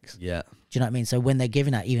the drinks. Yeah. Do you know what I mean? So when they're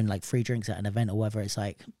giving out even like free drinks at an event or whatever, it's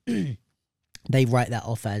like they write that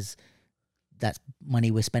off as that's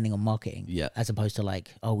money we're spending on marketing. Yeah. As opposed to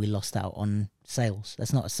like, oh, we lost out on sales.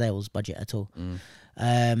 That's not a sales budget at all.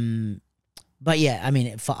 But yeah, I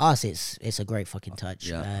mean, for us, it's a great fucking touch.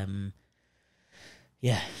 Yeah.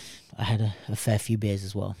 Yeah, I had a fair few beers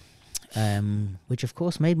as well, which of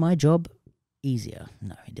course made my job easier.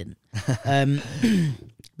 No, it didn't.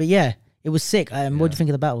 But yeah, it was sick. What do you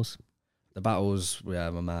think of the battles? The battles,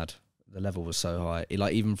 were mad. The level was so high.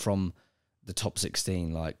 Like even from the top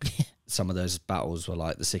 16, like some of those battles were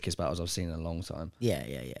like the sickest battles I've seen in a long time. Yeah.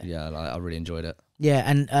 Yeah, like I really enjoyed it. Yeah,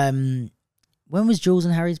 and when was Jules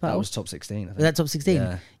and Harry's battle? That was top 16, I think. Was that top 16?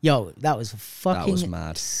 Yeah. Yo, that was fucking That was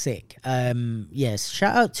mad. Sick. Yes,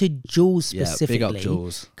 shout out to Jules specifically. Yeah, big up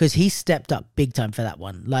Jules. Because he stepped up big time for that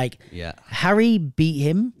one. Like, yeah. Harry beat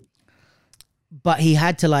him, but he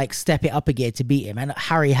had to like step it up a gear to beat him. And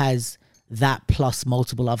Harry has that plus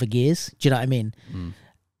multiple other gears. Do you know what I mean?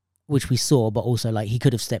 Which we saw, but also like he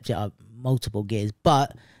could have stepped it up multiple gears.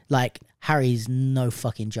 But like Harry's no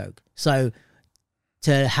fucking joke. So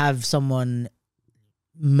to have someone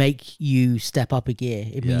make you step up a gear,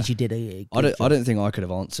 it means you did a I don't think I could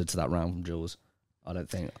have answered to that round from Jules. I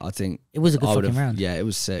think it was a good fucking round. Yeah, it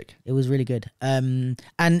was sick. It was really good. And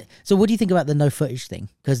so what do you think about the no footage thing?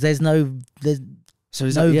 Because so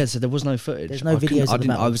there was no footage. There's no videos of the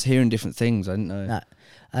battle. I was hearing different things. I didn't know.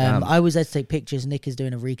 I was there to take pictures. Nick is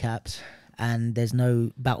doing a recap, and there's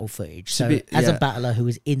no battle footage. So as a battler who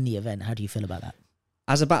was in the event, how do you feel about that?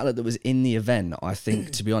 As a battler that was in the event, I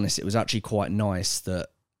think, to be honest, it was actually quite nice that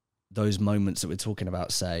those moments that we're talking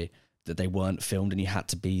about say that they weren't filmed and you had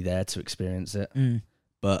to be there to experience it.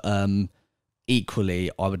 But equally,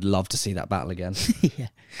 I would love to see that battle again. Yeah.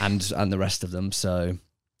 And the rest of them. So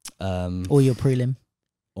Or your prelim.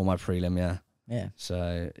 or my prelim. Yeah. Yeah.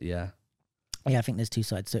 So yeah. Yeah, I think there's two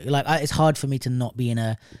sides to it. Like, it's hard for me to not be in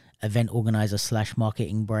a event organizer /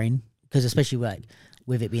 marketing brain, because especially like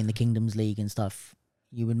with it being the Kingdoms League and stuff,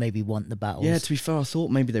 you would maybe want the battles. Yeah, to be fair, I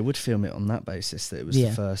thought maybe they would film it on that basis, that it was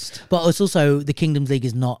the first. But it's also, the Kingdoms League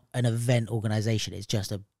is not an event organization. It's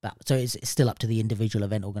just a battle. So it's still up to the individual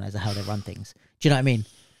event organizer how they run things. Do you know what I mean?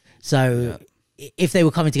 So if they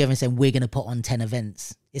were coming together and saying, we're going to put on 10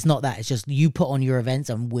 events, it's not that. It's just you put on your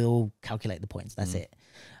events and we'll calculate the points. That's it.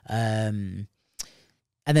 And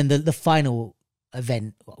then the final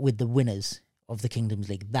event with the winners of the Kingdoms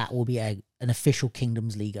League, that will be an official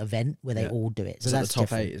Kingdoms League event where they all do it. So that's the top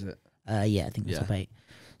different. 8, is it? Yeah, I think the top 8.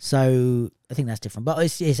 So I think that's different.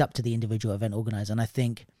 But it's up to the individual event organizer. And I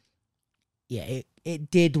think,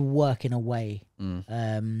 it did work in a way.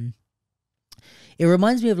 It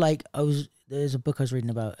reminds me of like, there's a book I was reading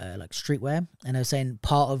about like streetwear, and I was saying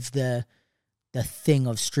part of the thing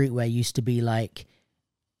of streetwear used to be like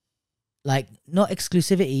not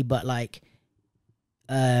exclusivity, but like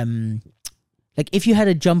if you had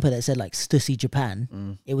a jumper that said like Stussy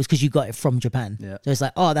Japan, it was because you got it from Japan. Yeah. So it's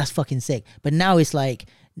like, oh, that's fucking sick. But now it's like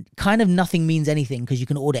kind of nothing means anything because you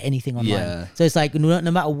can order anything online. Yeah. So it's like no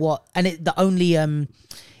matter what, and the only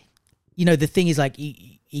the thing is like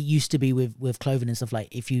it used to be with clothing and stuff,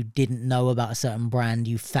 like if you didn't know about a certain brand,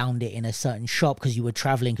 you found it in a certain shop because you were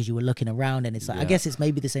traveling, because you were looking around, and it's like I guess it's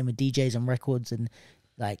maybe the same with DJs and records and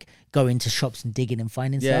like going to shops and digging and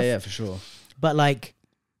finding stuff. Yeah, for sure. But like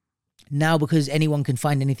now, because anyone can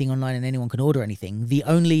find anything online and anyone can order anything, the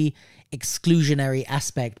only exclusionary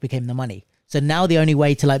aspect became the money. So now the only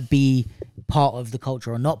way to like be part of the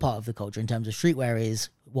culture or not part of the culture in terms of streetwear is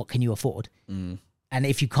what can you afford? And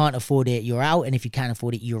if you can't afford it, you're out. And if you can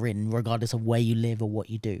afford it, you're in, regardless of where you live or what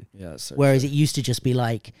you do. Yeah. So whereas it used to just be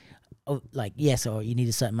like, yes, or you need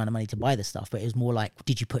a certain amount of money to buy the stuff, but it was more like,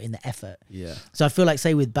 did you put in the effort? Yeah. So I feel like,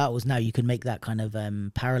 say with battles now, you can make that kind of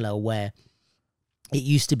parallel where it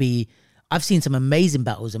used to be. I've seen some amazing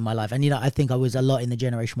battles in my life, and I think I was a lot in the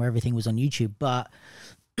generation where everything was on YouTube, but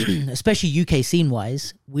especially UK scene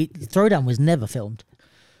wise, Throwdown was never filmed.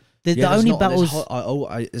 The only battles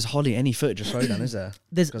there's hardly any footage of Throwdown, is there?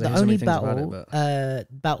 There's the only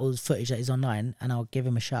battles footage that is online, and I'll give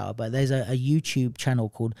him a shout out. But there's a YouTube channel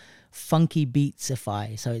called Funky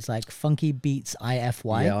Beatsify, so it's like Funky Beats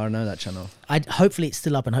IFY. Yeah, I know that channel. Hopefully it's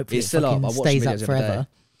still up, and hopefully it's still up. I stays up forever.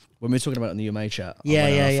 When we were talking about it in the UMA chat,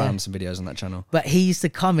 I found some videos on that channel. But he used to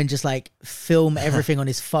come and just like film everything on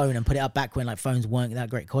his phone and put it up back when like phones weren't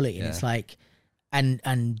that great quality, and it's like.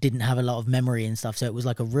 And didn't have a lot of memory and stuff, so it was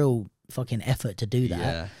like a real fucking effort to do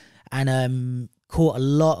that. And caught a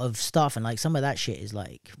lot of stuff, and like some of that shit is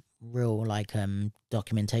like real like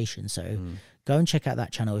documentation. So go and check out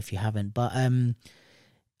that channel if you haven't. But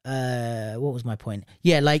what was my point?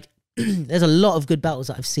 Yeah, like there's a lot of good battles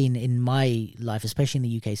that I've seen in my life, especially in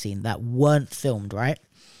the UK scene, that weren't filmed, right?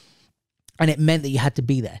 And it meant that you had to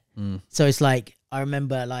be there. So it's like I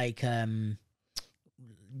remember like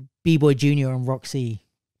B-Boy Junior and Roxy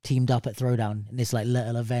teamed up at Throwdown in this like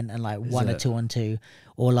little event and like won a 2-on-2,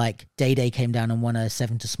 or like Day Day came down and won a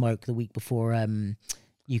 7 to Smoke the week before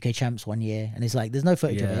UK Champs one year, and it's like there's no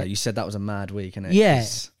footage of it. You said that was a mad week, innit? Yeah.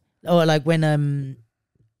 Or like when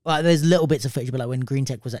well, there's little bits of footage, but like when Green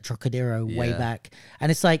Tech was at Trocadero way back,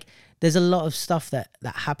 and it's like there's a lot of stuff that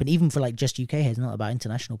happened even for like just UK heads, not about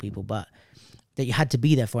international people, but that you had to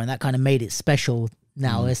be there for, and that kind of made it special.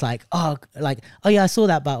 Now it's like, oh yeah, I saw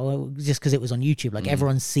that battle just because it was on YouTube. Like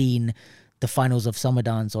everyone's seen the finals of Summer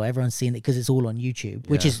Dance, or everyone's seen it because it's all on YouTube,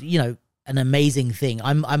 which is an amazing thing.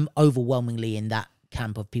 I'm overwhelmingly in that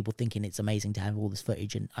camp of people thinking it's amazing to have all this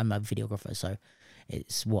footage, and I'm a videographer, so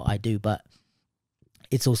it's what I do. But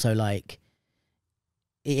it's also like,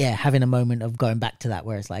 having a moment of going back to that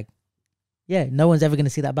where it's like, no one's ever going to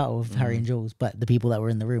see that battle of Harry and Jules, but the people that were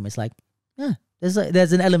in the room, it's like, there's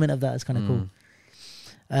an element of that that's kind of cool.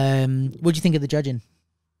 What do you think of the judging?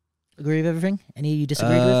 Agree with everything? Any you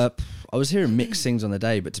disagreed with? I was hearing mixed things on the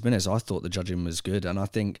day, but to be honest, I thought the judging was good, and I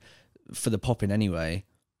think for the popping anyway,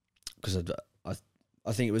 because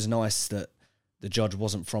I think it was nice that the judge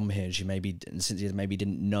wasn't from here, and Cynthia maybe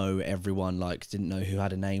didn't know everyone, like didn't know who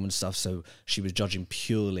had a name and stuff, so she was judging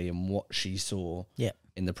purely on what she saw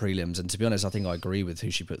in the prelims. And to be honest, I think I agree with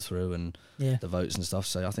who she put through and the votes and stuff,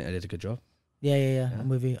 so I think they did a good job. Yeah. I'm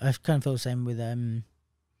with you. I kind of feel the same with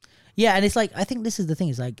yeah, and it's like, I think this is the thing,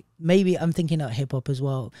 is like, maybe I'm thinking about hip hop as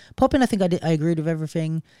well. Popping, I think I agreed with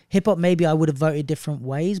everything. Hip hop, maybe I would have voted different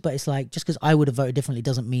ways, but it's like, just because I would have voted differently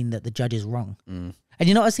doesn't mean that the judge is wrong. And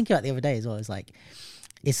you know what I was thinking about the other day as well? It's like,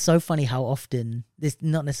 it's so funny how often, this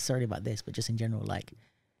not necessarily about this, but just in general, like,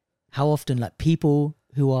 how often like people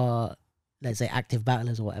who are, let's say, active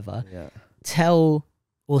battlers or whatever, Yeah. tell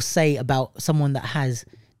or say about someone that has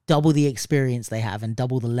double the experience they have and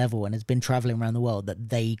double the level and has been traveling around the world that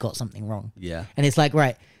they got something wrong. Yeah. And it's like,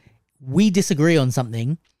 right, we disagree on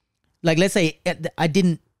something. Like, let's say I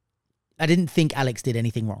didn't think Alex did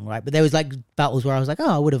anything wrong, right? But there was like battles where I was like, oh,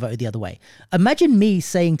 I would have voted the other way. Imagine me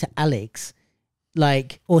saying to Alex,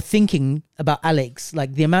 like, or thinking about Alex,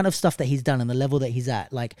 like the amount of stuff that he's done and the level that he's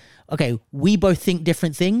at, like, okay, we both think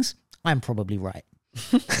different things. I'm probably right.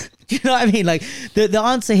 Do you know what I mean? Like the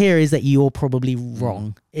answer here is that you're probably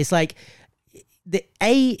wrong. It's like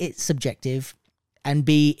it's subjective, and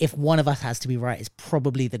B, if one of us has to be right, it's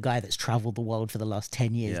probably the guy that's traveled the world for the last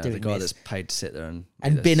 10 years doing the guy this. that's paid to sit there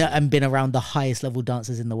and been around the highest level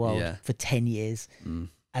dancers in the world for 10 years,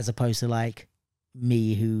 as opposed to like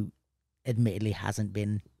me, who admittedly hasn't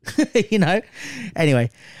been, you know. Anyway,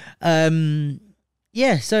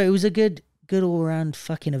 yeah. So it was a good all around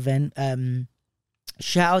fucking event.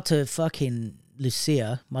 Shout out to fucking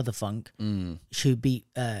Lucia Motherfunk, who beat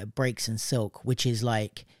Breaks and Silk, which is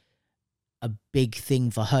like a big thing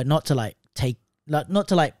for her. Not to like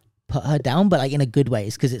put her down, but like in a good way.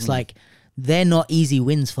 It's because it's like they're not easy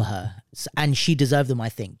wins for her, and she deserved them, I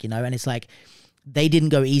think. You know, and it's like they didn't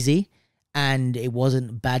go easy, and it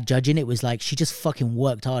wasn't bad judging. It was like she just fucking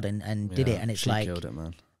worked hard and did it, and it's like killed it,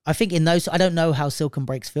 man. I think in those, I don't know how Silk and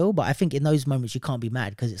Breaks feel, but I think in those moments you can't be mad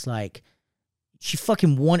because it's like she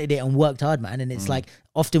fucking wanted it and worked hard, man. And it's like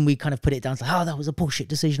often we kind of put it down to like, oh, that was a bullshit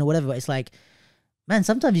decision or whatever. But it's like, man,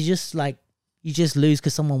 sometimes you just lose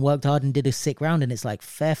because someone worked hard and did a sick round, and it's like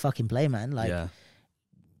fair fucking play, man. Like,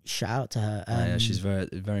 shout out to her. Yeah, she's very,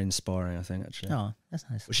 very inspiring, I think, actually. Oh, that's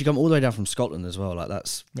nice. Well, she come all the way down from Scotland as well. Like,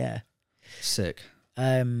 that's sick.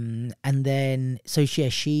 And then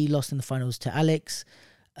she lost in the finals to Alex,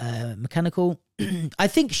 Mechanical. I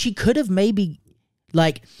think she could have maybe,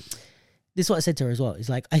 like, this is what I said to her as well. It's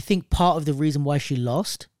like, I think part of the reason why she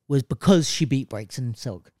lost was because she beat Breaks and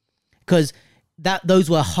Silk, because those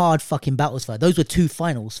were hard fucking battles for her. Those were 2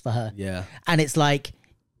 finals for her. Yeah. And it's like,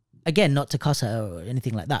 again, not to cuss her or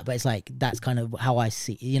anything like that, but it's like, that's kind of how I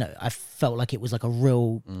see, you know, I felt like it was like a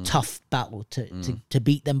real tough battle to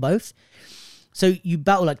beat them both. So you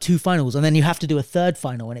battle like 2 finals, and then you have to do a 3rd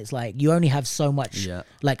final, and it's like you only have so much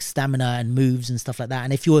like stamina and moves and stuff like that.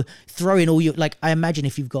 And if you're throwing all your, like, I imagine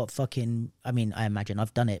if you've got fucking, I mean, I imagine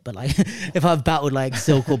I've done it, but like if I've battled like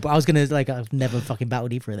Silk or I was gonna like, I've never fucking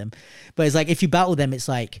battled either of them, but it's like if you battle them, it's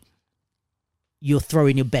like you're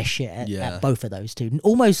throwing your best shit at both of those 2,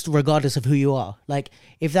 almost regardless of who you are. Like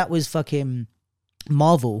if that was fucking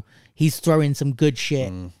Marvel, he's throwing some good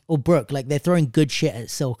shit, or Brooke, like they're throwing good shit at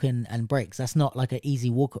Silk and Breaks. That's not like an easy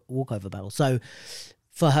walkover battle. So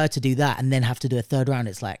for her to do that and then have to do a 3rd round,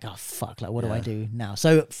 it's like, oh fuck, like what do I do now?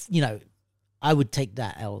 So, you know, I would take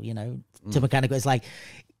that L, you know, to Mechanical. It's like,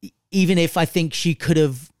 even if I think she could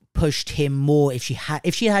have pushed him more if she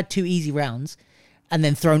had 2 easy rounds and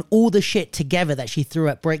then thrown all the shit together that she threw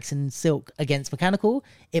at Breaks and Silk against Mechanical,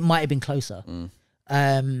 it might have been closer.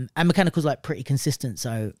 And Mechanical's like pretty consistent,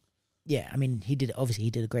 so yeah, I mean, he did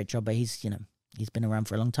a great job, but he's been around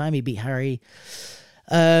for a long time. He beat Harry.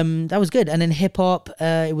 That was good. And then hip hop,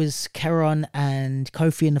 it was Keron and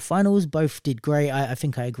Kofi in the finals. Both did great. I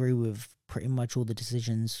think I agree with pretty much all the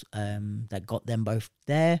decisions that got them both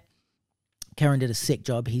there. Keron did a sick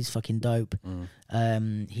job. He's fucking dope.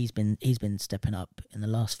 He's been stepping up in the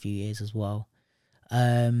last few years as well.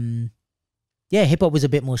 Yeah, hip hop was a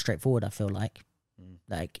bit more straightforward, I feel like.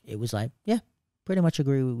 Like it was like, yeah, pretty much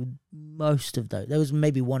agree with most of those. There was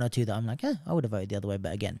maybe 1 or 2 that I'm like, yeah, I would have voted the other way,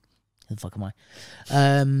 but again, who the fuck am I?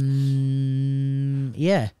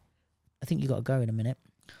 Yeah, I think you got to go in a minute,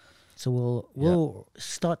 so we'll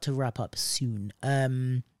start to wrap up soon.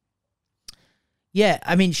 Yeah,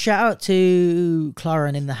 I mean, shout out to Clara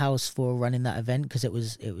and In the House for running that event, because it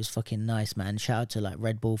was fucking nice, man. Shout out to like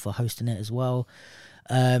Red Bull for hosting it as well.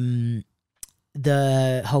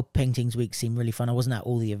 The whole paintings week seemed really fun. I wasn't at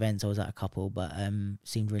all the events, I was at a couple, but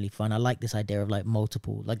seemed really fun. I like this idea of like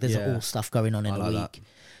multiple, like there's all stuff going on in a week,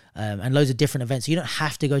 and loads of different events. So you don't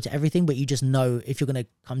have to go to everything, but you just know if you're going to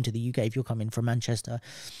come to the UK, if you're coming from Manchester,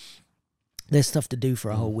 there's stuff to do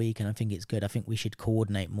for a whole week, and I think it's good. I think we should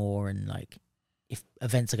coordinate more, and like if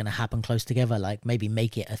events are going to happen close together, like maybe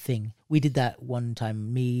make it a thing. We did that one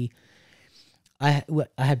time. I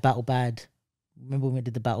had Battle Bad. Remember when we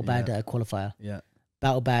did the Battle Bad qualifier? Yeah.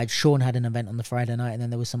 Battle Bad. Sean had an event on the Friday night, and then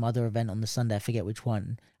there was some other event on the Sunday. I forget which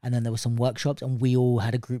one. And then there were some workshops, and we all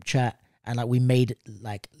had a group chat, and like we made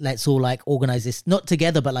like, let's all like organize this, not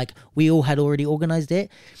together, but like we all had already organized it,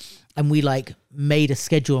 and we like made a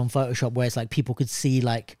schedule on Photoshop where it's like people could see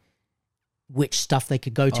like which stuff they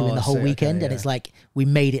could go to in the whole weekend, and it's like we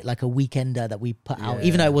made it like a weekender that we put out,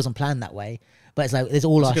 even though it wasn't planned that way. But it's like there's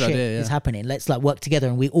all our shit is happening. Let's like work together,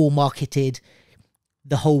 and we all marketed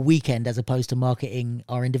the whole weekend as opposed to marketing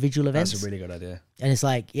our individual events. That's a really good idea. And it's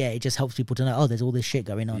like, yeah, it just helps people to know, oh, there's all this shit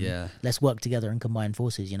going on. Yeah. Let's work together and combine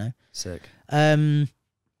forces, you know? Sick. And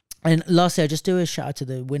lastly, I'll just do a shout out to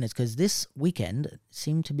the winners because this weekend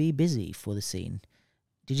seemed to be busy for the scene.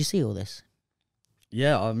 Did you see all this?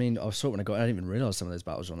 Yeah, I mean, I saw it when I didn't even realise some of those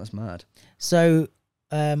battles were on. That's mad. So,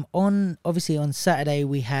 on Saturday,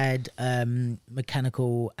 we had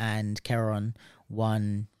Mechanical and Keron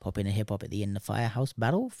won Pop In and Hip Hop at the In the Firehouse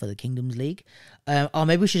battle for the Kingdoms League.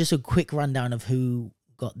 Maybe we should just do a quick rundown of who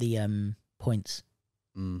got the points.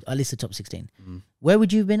 At least the top 16. Where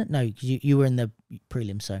would you have been? No, you were in the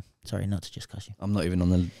prelims, so sorry not to just cuss you. I'm not even on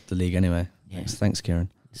the league anyway. Yeah. Thanks,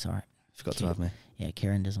 Kieran. It's all right. Forgot to have me. Yeah,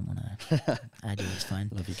 Kieran doesn't want to add you. It's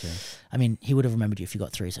fine. Love you, Kieran. I mean, he would have remembered you if you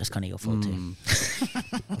got through, so it's kind of your fault too.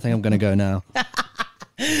 I think I'm going to go now.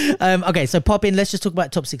 Okay, so Pop In. Let's just talk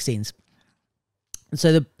about top 16s.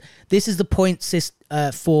 So this is the points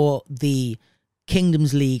for the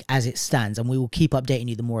Kingdoms League as it stands, and we will keep updating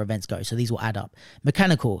you the more events go. So these will add up.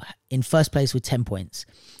 Mechanical in first place with 10 points.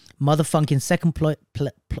 Motherfunk in second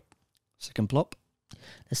Second plop.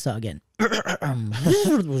 Let's start again.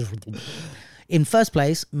 In first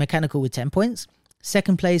place, Mechanical with 10 points.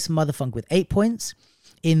 Second place, Motherfunk with 8 points.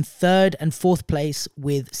 In third and fourth place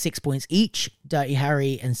with 6 points each, Dirty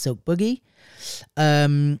Harry and Silk Boogie.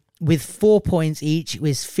 With 4 points each,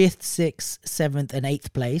 with 5th, 6th, 7th, and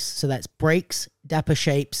 8th place. So that's Breaks, Dapper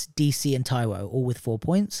Shapes, DC, and Taiwo, all with 4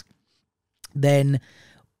 points. Then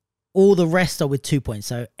all the rest are with 2 points.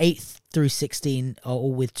 So 8th through 16 are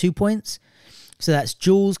all with 2 points. So that's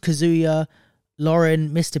Jules, Kazuya,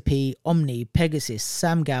 Lauren, Mr. P, Omni, Pegasus,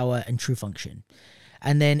 Sam Gower, and True Function.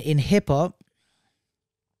 And then in hip hop,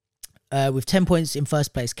 with 10 points in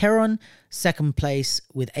first place, Keron. Second place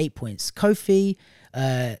with 8 points, Kofi.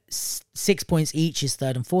 6 points each is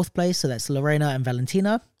third and fourth place. So that's Lorena and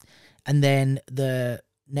Valentina. And then the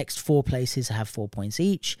next 4 places have 4 points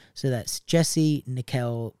each. So that's Jesse,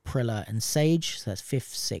 Nikel, Prilla, and Sage. So that's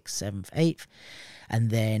 5th, 6th, 7th, 8th. And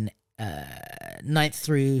then 9th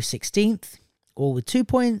through 16th, all with 2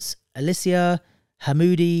 points. Alicia,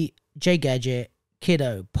 Hamoudi, J Gadget,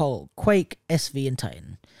 Kiddo, Pol, Quake, SV, and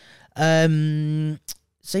Titan.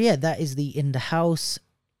 So yeah, that is the In the House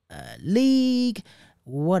league.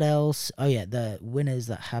 What else? Oh yeah, the winners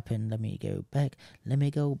that happened. Let me go back,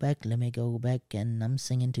 and I'm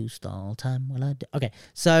singing to stall time while I do. Okay,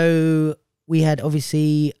 so we had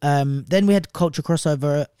obviously then we had Culture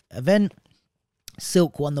Crossover event.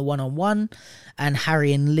 Silk won the 1-on-1, and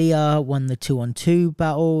Harry and Leah won the 2-on-2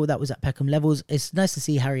 battle. That was at Peckham Levels. It's nice to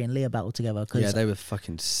see Harry and Leah battle together. Yeah, they were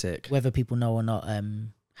fucking sick. Whether people know or not,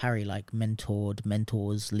 Harry like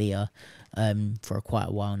mentors Leah for quite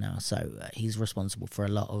a while now. So he's responsible for a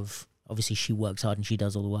lot of, obviously she works hard and she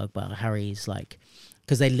does all the work, but Harry's like,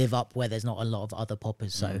 because they live up where there's not a lot of other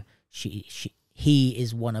poppers. So he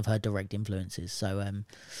is one of her direct influences. So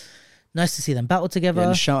nice to see them battle together. Yeah,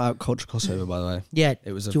 and shout out Culture Crossover, by the way. Yeah. Do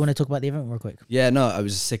you want to talk about the event real quick? Yeah, no, it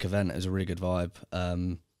was a sick event. It was a really good vibe.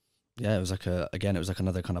 Yeah, it was like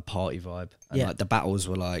another kind of party vibe. And like the battles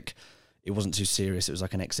were like, it wasn't too serious. It was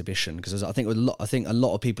like an exhibition because I think a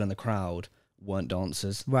lot of people in the crowd weren't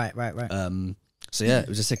dancers. Right. So yeah, it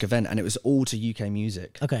was a sick event, and it was all to UK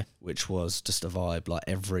music. Okay. Which was just a vibe. Like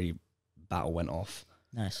every battle went off.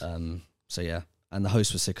 Nice. So yeah, and the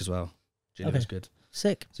host was sick as well. Gina was good.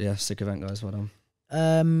 Sick. So yeah, sick event, guys. Well done.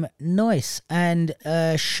 Nice. And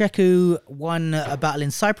Sheku won a battle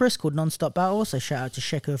in Cyprus called Non-Stop Battle. So shout out to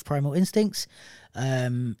Sheku of Primal Instincts.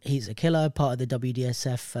 He's a killer, part of the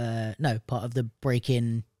WDSF. Part of the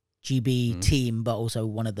Break-In GB team, but also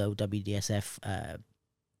one of the WDSF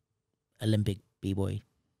Olympic b-boy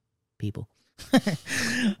people.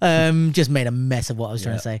 Just made a mess of what I was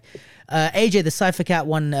trying to say. AJ the Cypher Cat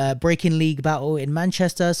won Break-In League battle in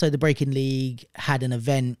Manchester. So the Break-In League had an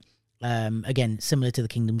event, again similar to the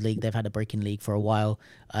Kingdoms League. They've had a Break-In League for a while,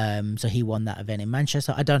 so he won that event in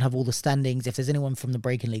Manchester. I don't have all the standings. If there's anyone from the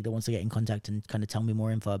Break-In League that wants to get in contact and kind of tell me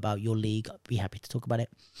more info about your league, I'd be happy to talk about it.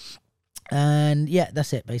 And yeah,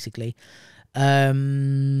 that's it basically. Yeah,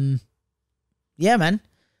 man,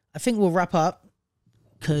 I think we'll wrap up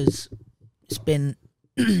because it's been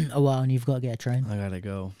a while and you've got to get a train. I gotta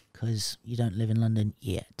go. Because you don't live in London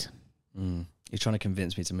yet. He's trying to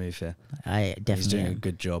convince me to move here. I definitely He's doing a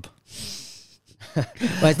good job. Well,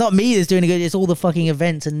 it's not me that's doing a good, it's all the fucking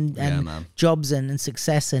events and jobs and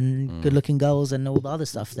success and good looking girls and all the other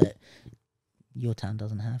stuff that your town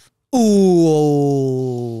doesn't have.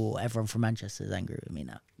 Ooh, everyone from Manchester is angry with me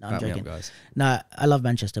now. No, I'm Back me joking. up, guys. No, I love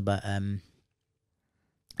Manchester, but I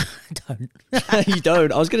don't. You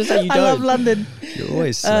don't. I was going to say you don't. I love London. You're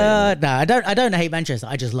always slating it. No, I don't hate Manchester.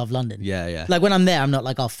 I just love London. Yeah. Like when I'm there, I'm not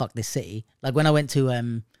like, oh fuck this city. Like when I went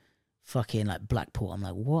to fucking like Blackpool, I'm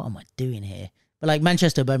like, what am I doing here? But like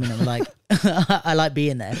Manchester, Birmingham, like I like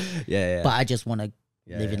being there. Yeah. But I just want to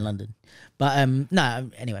live in London. But no,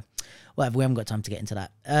 anyway, whatever. We haven't got time to get into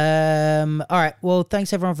that. All right. Well,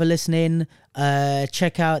 thanks everyone for listening.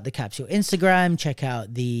 Check out the Capsule Instagram. Check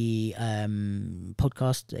out the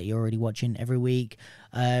podcast that you're already watching every week.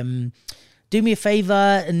 Do me a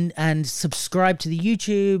favor and subscribe to the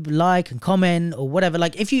YouTube, like and comment or whatever.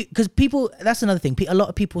 Like if you, because people, that's another thing. A lot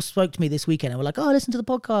of people spoke to me this weekend and were like, oh, listen to the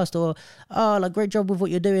podcast, or oh, like great job with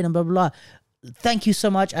what you're doing and blah, blah, blah. Thank you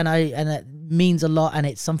so much. And it means a lot. And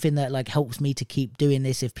it's something that like helps me to keep doing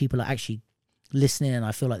this if people are actually listening and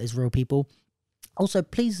I feel like there's real people. Also,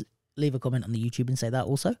 please leave a comment on the YouTube and say that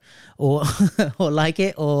also, or or like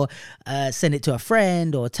it, or send it to a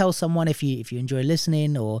friend, or tell someone if you enjoy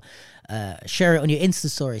listening, or share it on your Insta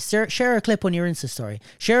story. Share a clip on your Insta story.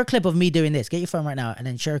 Share a clip of me doing this. Get your phone right now and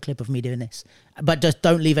then share a clip of me doing this. But just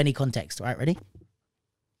don't leave any context. All right, ready?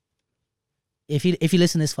 If you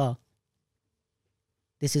listen this far,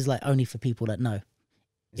 this is like only for people that know.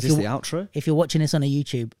 Is this the outro? If you're watching this on a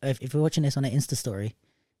YouTube, if you're watching this on an Insta story,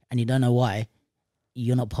 and you don't know why,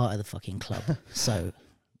 you're not part of the fucking club. So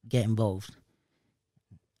get involved.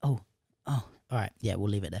 Oh, all right. Yeah, we'll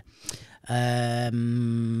leave it there.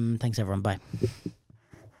 Thanks everyone. Bye.